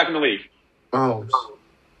best quarterback in the league? Oh.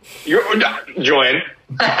 Julian.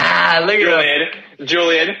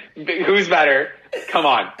 Julian, who's better? Come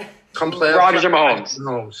on. Come playoff Rodgers or time,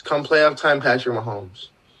 Mahomes? Come playoff time, Patrick Mahomes.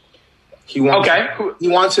 He wants it. He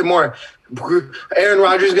wants it more. Aaron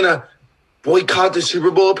Rodgers is gonna boycott the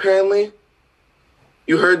Super Bowl, apparently.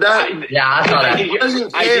 You heard that? Yeah, I saw that. He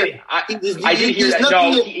doesn't care. I did hear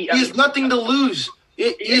that. He has nothing to lose.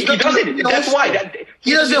 He doesn't. That's why.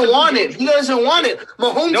 He doesn't want it. He doesn't want it.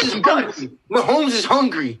 Mahomes is hungry. Mahomes is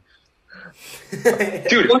hungry.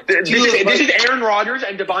 Dude, this is Aaron Rodgers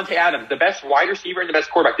and Devontae Adams, the best wide receiver and the best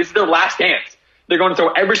quarterback. This is their last dance. They're going to throw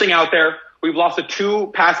everything out there. We've lost the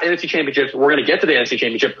 2 past NFC championships. We're going to get to the NFC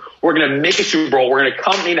championship. We're going to make a Super Bowl. We're going to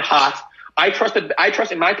come in hot. I trust,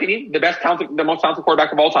 in my opinion, the most talented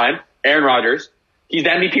quarterback of all time, Aaron Rodgers. He's the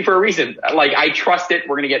MVP for a reason. I trust it.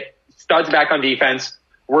 We're going to get studs back on defense.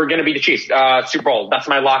 We're going to beat the Chiefs. Super Bowl. That's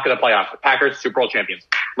my lock of the playoff. Packers, Super Bowl champions.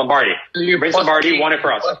 Lombardi. Vince Lombardi won it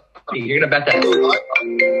for us. You're going to bet that.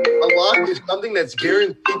 A lock is something that's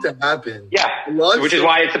guaranteed to happen. Yeah, which is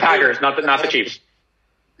why it's the Packers, not the Chiefs.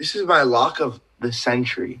 This is my lock of the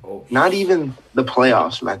century. Not even the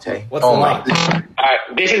playoffs, Mate. What's the lock?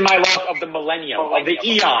 This is my lock of the millennium, of the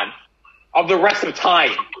eon, of the rest of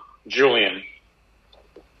time, Julian.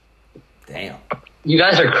 Damn. You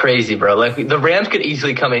guys are crazy, bro. The Rams could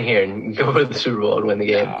easily come in here and go to the Super Bowl and win the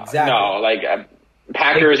game. Exactly. No,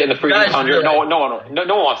 Packers in the freezing tundra. No one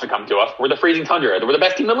wants to come to us. We're the freezing tundra. We're the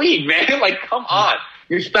best team in the league, man. Come on.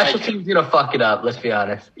 Your special team's gonna fuck it up. Let's be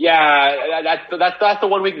honest. Yeah, that's the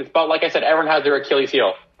one weakness. But like I said, everyone has their Achilles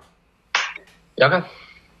heel. Okay.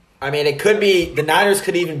 I mean, it could be the Niners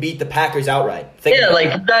could even beat the Packers outright. You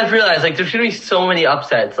guys realize there's gonna be so many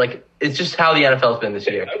upsets. It's just how the NFL's been this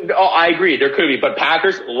year. Oh, I agree. There could be, but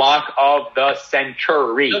Packers lock of the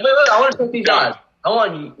century. Wait. I want to take these odds.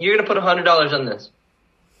 You're gonna put $100 on this.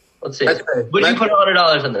 Let's see. Would you put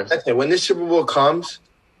 $100 on this? When this Super Bowl comes,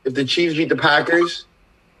 if the Chiefs beat the Packers,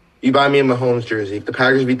 you buy me a Mahomes jersey. If the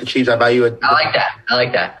Packers beat the Chiefs, I buy you a. I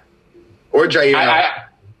like that. Or Jair.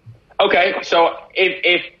 Okay, so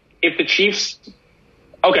if the Chiefs,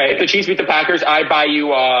 if the Chiefs beat the Packers, I buy you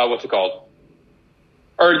what's it called?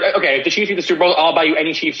 Or if the Chiefs beat the Super Bowl, I'll buy you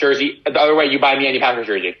any Chiefs jersey. The other way, you buy me any Packers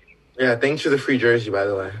jersey. Yeah, thanks for the free jersey, by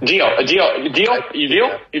the way. Deal. You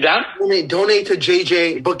deal? You down? Donate to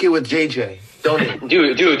JJ. Book it with JJ. Donate.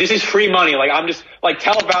 Dude, this is free money. I'm just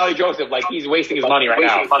tell Valley Joseph he's wasting his money right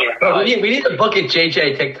now. Bro, we need to book at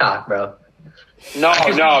JJ TikTok, bro. No.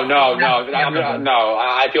 I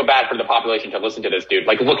feel bad for the population to listen to this dude.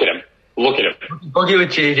 Look at him. Book it with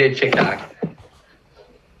JJ TikTok.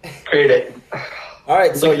 Create it. All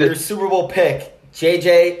right, so your Super Bowl pick.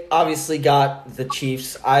 JJ obviously got the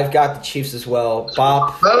Chiefs. I've got the Chiefs as well.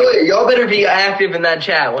 Bob. By the way, y'all better be active in that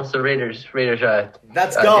chat once the Raiders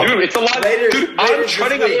Let's go. Dude, it's a lot. Raiders, I'm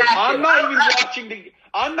shutting up. I'm not even watching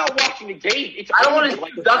I'm not watching the game. I don't want to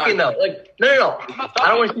see ducking though. No. I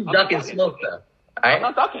don't want to see ducking smoke though. All right? I'm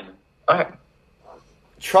not ducking. All right.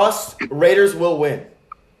 Trust Raiders will win.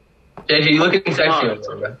 JJ, you looking sexy over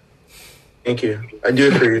there, bro. Thank you. I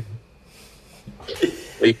do it for you.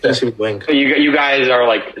 You can see me blink. You guys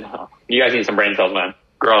are you guys need some brain cells, man.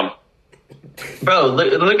 Grow them. Bro,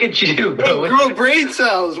 look at you, bro. Grow brain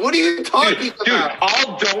cells. What are you talking about? Dude,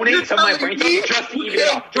 I'll donate to my brain cells just to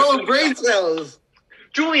even grow brain cells.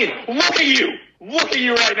 Julian, look at you. Look at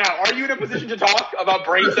you right now. Are you in a position to talk about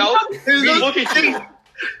brain cells? Look at you.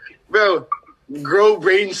 Bro, grow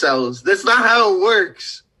brain cells. That's not how it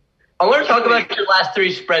works. I want to talk about your last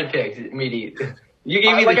 3 spread picks immediately. You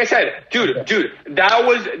gave me like I said, dude, that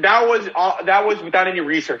was without any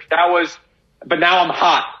research. But now I'm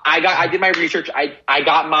hot. I did my research. I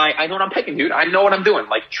know what I'm picking, dude. I know what I'm doing.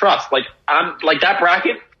 Like, trust. Like, I'm like that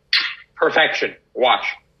bracket, perfection. Watch.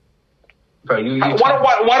 Bro,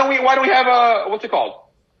 Why don't we have a, what's it called?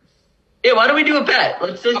 Yeah, why don't we do a bet?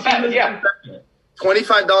 Let's just bet, yeah.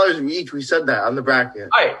 $25 each. We said that on the bracket.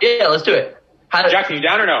 All right, yeah, let's do it. Jackson, you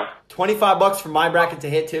down or no? $25 for my bracket to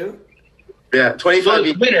hit too. Yeah, 25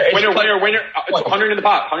 each. Winner. It's 100 in the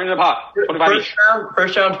pot. 25 each.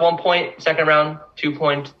 First round, 1 point. Second round, 2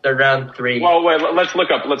 points. Third round, 3. Well, wait, let's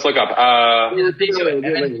look up. And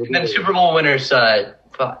then Super Bowl winners, 5.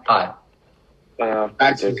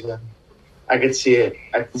 I could see it.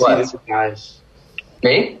 I could see this guys.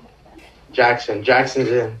 Me? Jackson's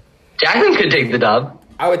in. Jackson could take the dub.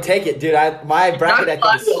 I would take it, dude. My bracket, I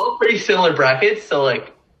think, is all pretty similar brackets, so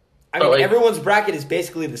like. I mean, everyone's bracket is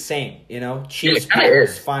basically the same, you know? Chiefs, Yeah, it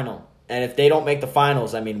Packers, is. final. And if they don't make the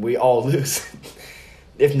finals, I mean, we all lose.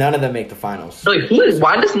 If none of them make the finals. So, like,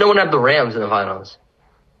 why does no one have the Rams in the finals?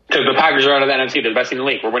 Because the Packers are out of the NFC. They're the best team in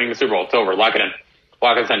the league. We're winning the Super Bowl. It's over. Lock it in.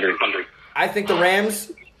 Lock in century. I think the Rams,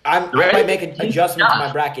 I might make an adjustment to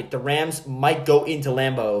my bracket. The Rams might go into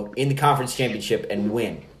Lambeau in the conference championship and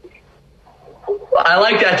win. I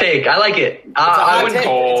like that take. I like it. I would take.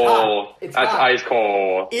 Cold. It's That's hot. ice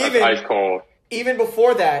cold. That's ice cold. Even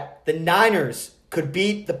before that, the Niners could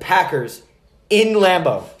beat the Packers in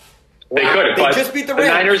Lambeau. They could. They but just beat the Rams.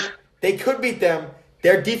 Niners. They could beat them.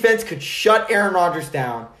 Their defense could shut Aaron Rodgers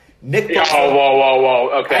down. Nick Yeah, Bosa. whoa.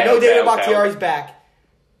 Okay. I know David okay. Bakhtiari's back,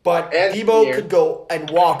 but And Debo Jair. could go and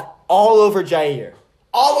walk all over Jair.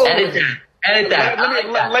 All over him. Edit that.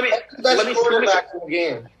 Let me Best quarterback in the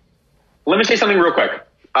game. Let me say something real quick.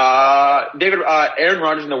 David, Aaron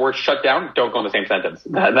Rodgers and the word shutdown don't go in the same sentence.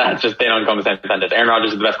 That's just, they don't go in the same sentence. Aaron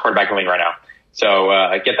Rodgers is the best quarterback in the league right now. So,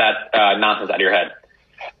 get that, nonsense out of your head.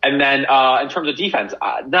 And then, in terms of defense,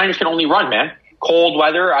 the Niners can only run, man. Cold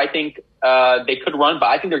weather, I think, they could run, but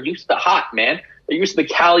I think they're used to the hot, man. They're used to the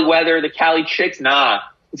Cali weather, the Cali chicks. Nah,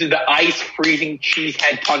 this is the ice freezing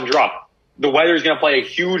cheesehead tundra. The weather is going to play a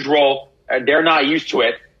huge role. And they're not used to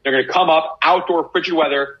it. They're going to come up outdoor frigid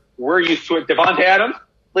weather. We're used to it. Devontae Adams,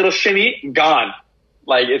 little shimmy, gone.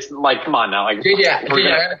 Like, it's like, come on now. Like, JJ, I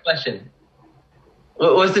got a question.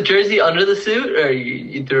 Was the jersey under the suit, or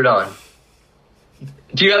you threw it on?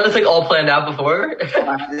 Do you have this like all planned out before?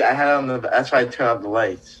 I had on that's why I turned off the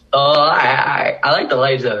lights. Oh, I like the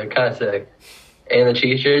lights though. They're kind of sick. And the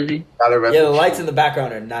Chiefs jersey. Yeah, the lights in the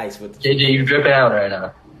background are nice. With the JJ, you're dripping out right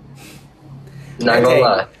now. Not gonna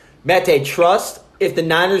lie. Mete, trust if the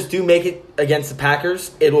Niners do make it against the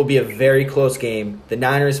Packers, it will be a very close game. The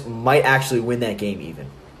Niners might actually win that game even.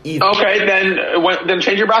 Okay, then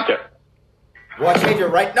change your bracket. Well, I change it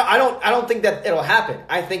right. No, I don't think that it'll happen.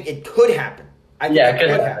 I think it could happen. I think it could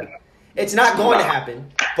happen. It's not going to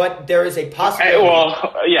happen, but there is a possibility.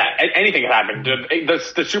 Anything could happen.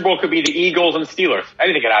 The Super Bowl could be the Eagles and Steelers.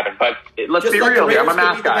 Anything could happen. But let's just be like real the here. I'm a Raiders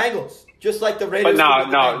math could beat guy. the Bengals. Just like the Raiders. But could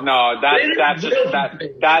beat the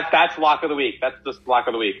Bengals. that's lock of the week. That's just lock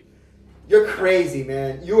of the week. You're crazy,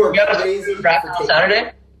 man. You are crazy. On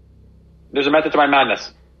Saturday? There's a method to my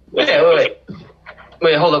madness. Wait,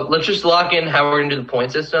 hold up. Let's just lock in how we're gonna do the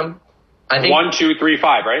point system. I think 1, 2, 3,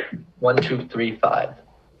 5, right? 1, 2, 3, 5.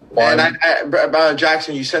 And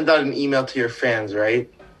Jackson, you sent out an email to your fans, right?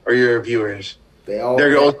 Or your viewers. They all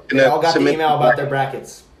got the email about their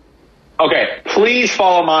brackets. Okay, please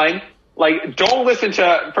follow mine. Like, don't listen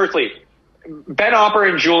to, firstly, Ben Opper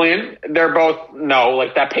and Julian, they're both,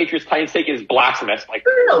 like, that Patriots Titans take is blasphemous. Like,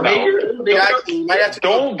 no.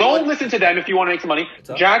 Don't listen to them if you want to make some money.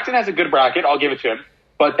 Jackson has a good bracket. I'll give it to him.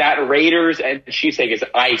 But that Raiders and Chiefs take is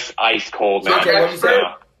ice cold, man. Okay, what do you say?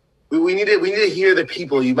 We need to hear the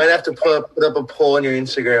people. You might have to put up a poll on your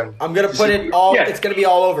Instagram. I'm gonna put it all. Yeah. It's gonna be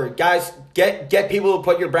all over, guys. Get people to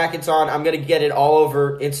put your brackets on. I'm gonna get it all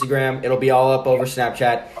over Instagram. It'll be all up over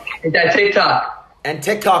Snapchat. That TikTok and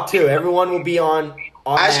TikTok too. Everyone will be on.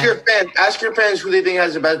 Ask your fans who they think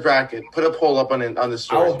has the best bracket. Put a poll up on the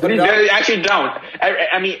story. Actually, don't.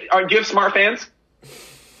 I mean, do you have smart fans?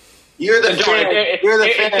 You're the fan. You're the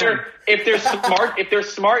fan. If they're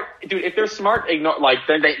smart, ignore, like,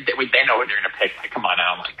 they know what they're gonna pick. Like, come on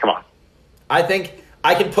now, like, come on. I think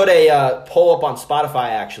I can put a poll up on Spotify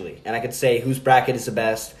actually, and I could say whose bracket is the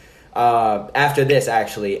best after this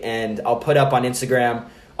actually, and I'll put up on Instagram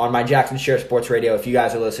on my Jackson Share Sports Radio. If you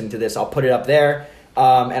guys are listening to this, I'll put it up there,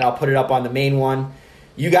 and I'll put it up on the main one.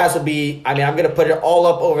 You guys will be. I mean, I'm gonna put it all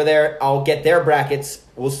up over there. I'll get their brackets.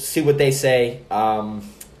 We'll see what they say.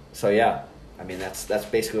 So yeah, I mean that's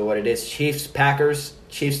basically what it is. Chiefs, Packers.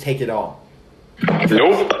 Chiefs take it all.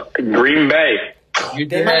 Nope. Green Bay.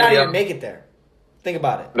 They might not even make it there. Think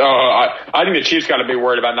about it. No, I think the Chiefs got to be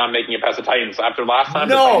worried about not making it past the Titans after last time.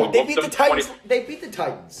 No, they beat the Titans. They beat the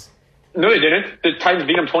Titans. No, they didn't. The Titans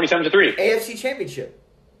beat them 27-3. AFC Championship.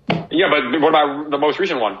 Yeah, but what about the most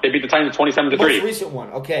recent one? They beat the Titans 27-3. Most recent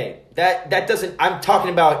one. Okay, that doesn't. I'm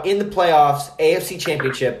talking about in the playoffs, AFC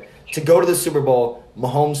Championship to go to the Super Bowl.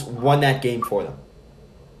 Mahomes won that game for them.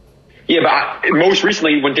 Yeah, but most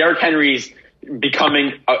recently, when Derrick Henry's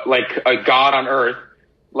becoming a god on earth,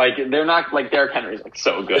 like they're not like Derrick Henry's like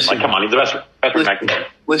so good. Like, come on, he's the best running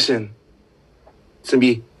back. Listen, it's gonna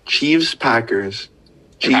be Chiefs Packers.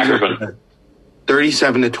 Chiefs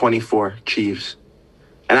 37-24. Chiefs.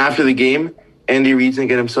 And after the game, Andy Reid's gonna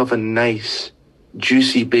get himself a nice,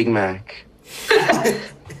 juicy Big Mac.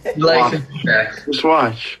 Just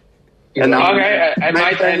watch. And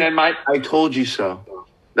I told you so.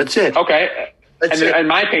 That's it. Okay. In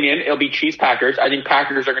my opinion, it'll be Chiefs Packers. I think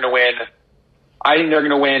Packers are going to win. I think they're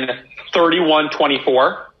going to win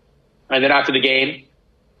 31-24. And then after the game,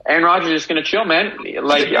 Aaron Rodgers is just going to chill, man.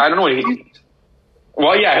 Like, I don't know what he.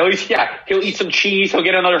 Well, yeah, he'll eat some cheese. He'll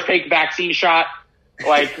get another fake vaccine shot.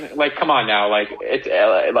 Like, come on now. Like, it's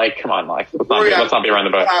like, come on. Like, let's not be around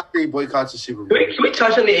the bush. Boycotts the Super Bowl. Can we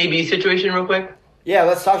touch on the AB situation real quick? Yeah,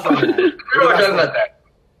 let's talk about that. We're talking about that.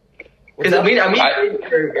 Because we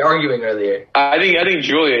were arguing earlier. I think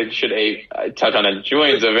Julian should touch on it.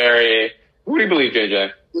 Julian's a very. What do you believe,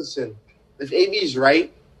 JJ? Listen, if AB's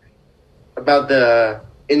right about the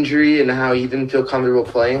injury and how he didn't feel comfortable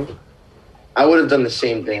playing, I would have done the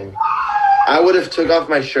same thing. I would have took off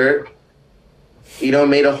my shirt,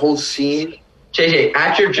 made a whole scene. JJ,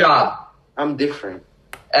 at your job. I'm different.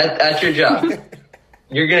 At your job.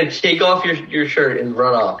 You're going to take off your shirt and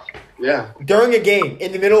run off. Yeah. During a game,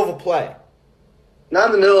 in the middle of a play. Not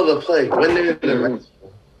in the middle of a play. When they're in the right.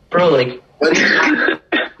 Bro, like.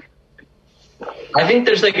 I think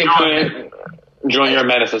there's like a. Join your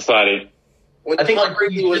menace society. When I think Tom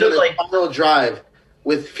Brady was in the final drive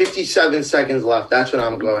with 57 seconds left, that's when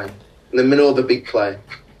I'm going. In the middle of the big play.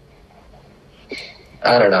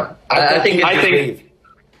 I don't know. I think.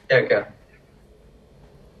 Yeah, go.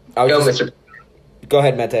 Go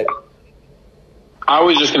ahead, Mete. I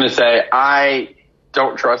was just going to say, I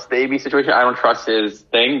don't trust the AB situation. I don't trust his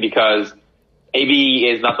thing because AB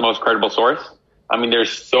is not the most credible source. I mean,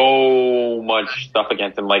 there's so much stuff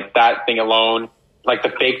against him. Like that thing alone, like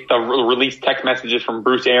the released text messages from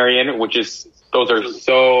Bruce Arian, those are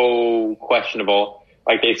so questionable.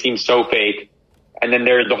 Like they seem so fake. And then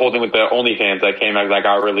there's the whole thing with the OnlyFans that came out that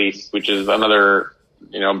got released, which is another,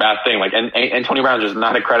 bad thing. Like, and Antonio Brown's just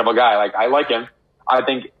not a credible guy. Like I like him. I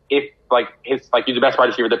think he's the best wide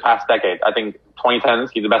receiver the past decade. I think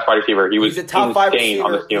 2010s, he's the best wide receiver. He's a top 5 receiver.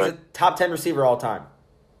 On the he's a top 10 receiver all time.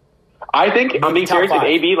 I think, I'm being serious with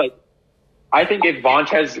AB, I think if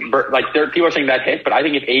Vontaze, people are saying that hit, but I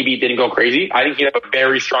think if AB didn't go crazy, I think he'd have a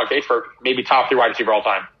very strong case for maybe top 3 wide receiver all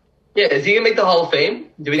time. Yeah, is he going to make the Hall of Fame?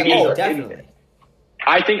 Do we think definitely.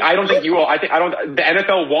 I don't think you will. The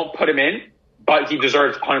NFL won't put him in, but he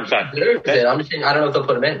deserves 100%. I'm just saying, I don't know if they'll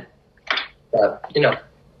put him in. But,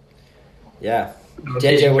 Yeah.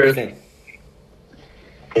 JJ, what do you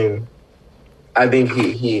think? I think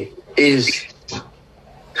he is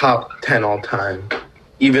top 10 all time,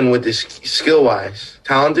 even with his skill-wise.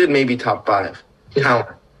 Talented, maybe top 5. Talent.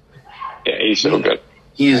 Yeah, he's so good.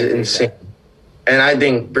 He's insane. And I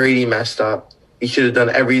think Brady messed up. He should have done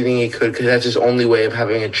everything he could because that's his only way of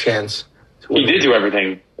having a chance. He did do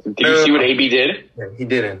everything. Did you see what AB did? Yeah, he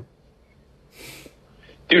didn't.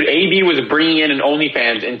 Dude, AB was bringing in an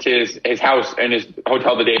OnlyFans into his house and his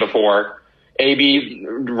hotel the day before. AB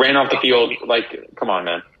ran off the field. Like, come on,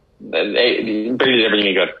 man. Brady did everything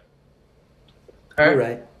he could.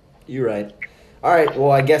 You're right. All right,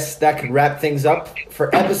 well, I guess that could wrap things up for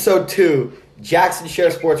episode 2, Jackson Share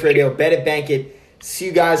Sports Radio, Bet It, Bank It. See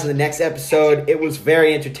you guys in the next episode. It was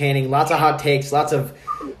very entertaining. Lots of hot takes, lots of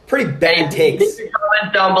pretty bad takes.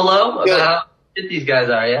 Comment down below about how shit these guys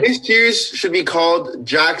are, yeah? This series should be called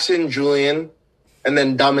Jackson, Julian, and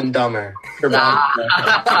then Dumb and Dumber.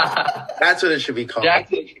 That's what it should be called.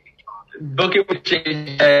 Jackson, book it with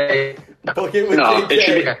JJ. Book it with JJ. It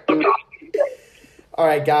should be. All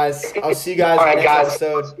right, guys. I'll see you guys in the next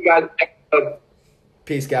episode.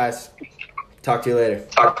 Peace, guys. Talk to you later.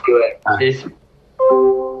 Peace.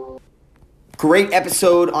 Great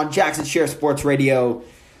episode on Jackson Share Sports Radio.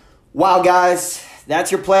 Wow, guys.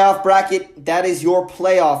 That's your playoff bracket. That is your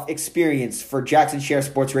playoff experience for Jackson Share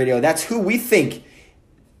Sports Radio. That's who we think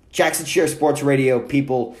Jackson Share Sports Radio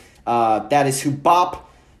people. That is who Bop,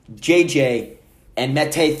 JJ, and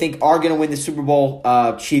Mete think are going to win the Super Bowl.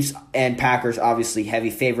 Chiefs and Packers, obviously, heavy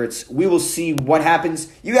favorites. We will see what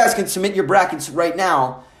happens. You guys can submit your brackets right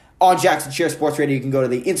now on Jackson Chair Sports Radio. You can go to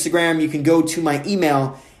the Instagram. You can go to my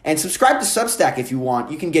email and subscribe to Substack if you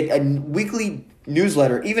want. You can get a weekly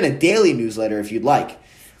newsletter, even a daily newsletter if you'd like,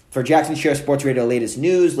 for Jackson Chair Sports Radio, latest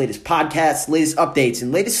news, latest podcasts, latest updates,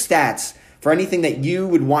 and latest stats for anything that you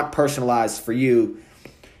would want personalized for you.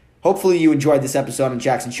 Hopefully you enjoyed this episode on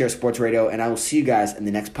Jackson Chair Sports Radio, and I will see you guys in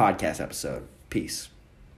the next podcast episode. Peace.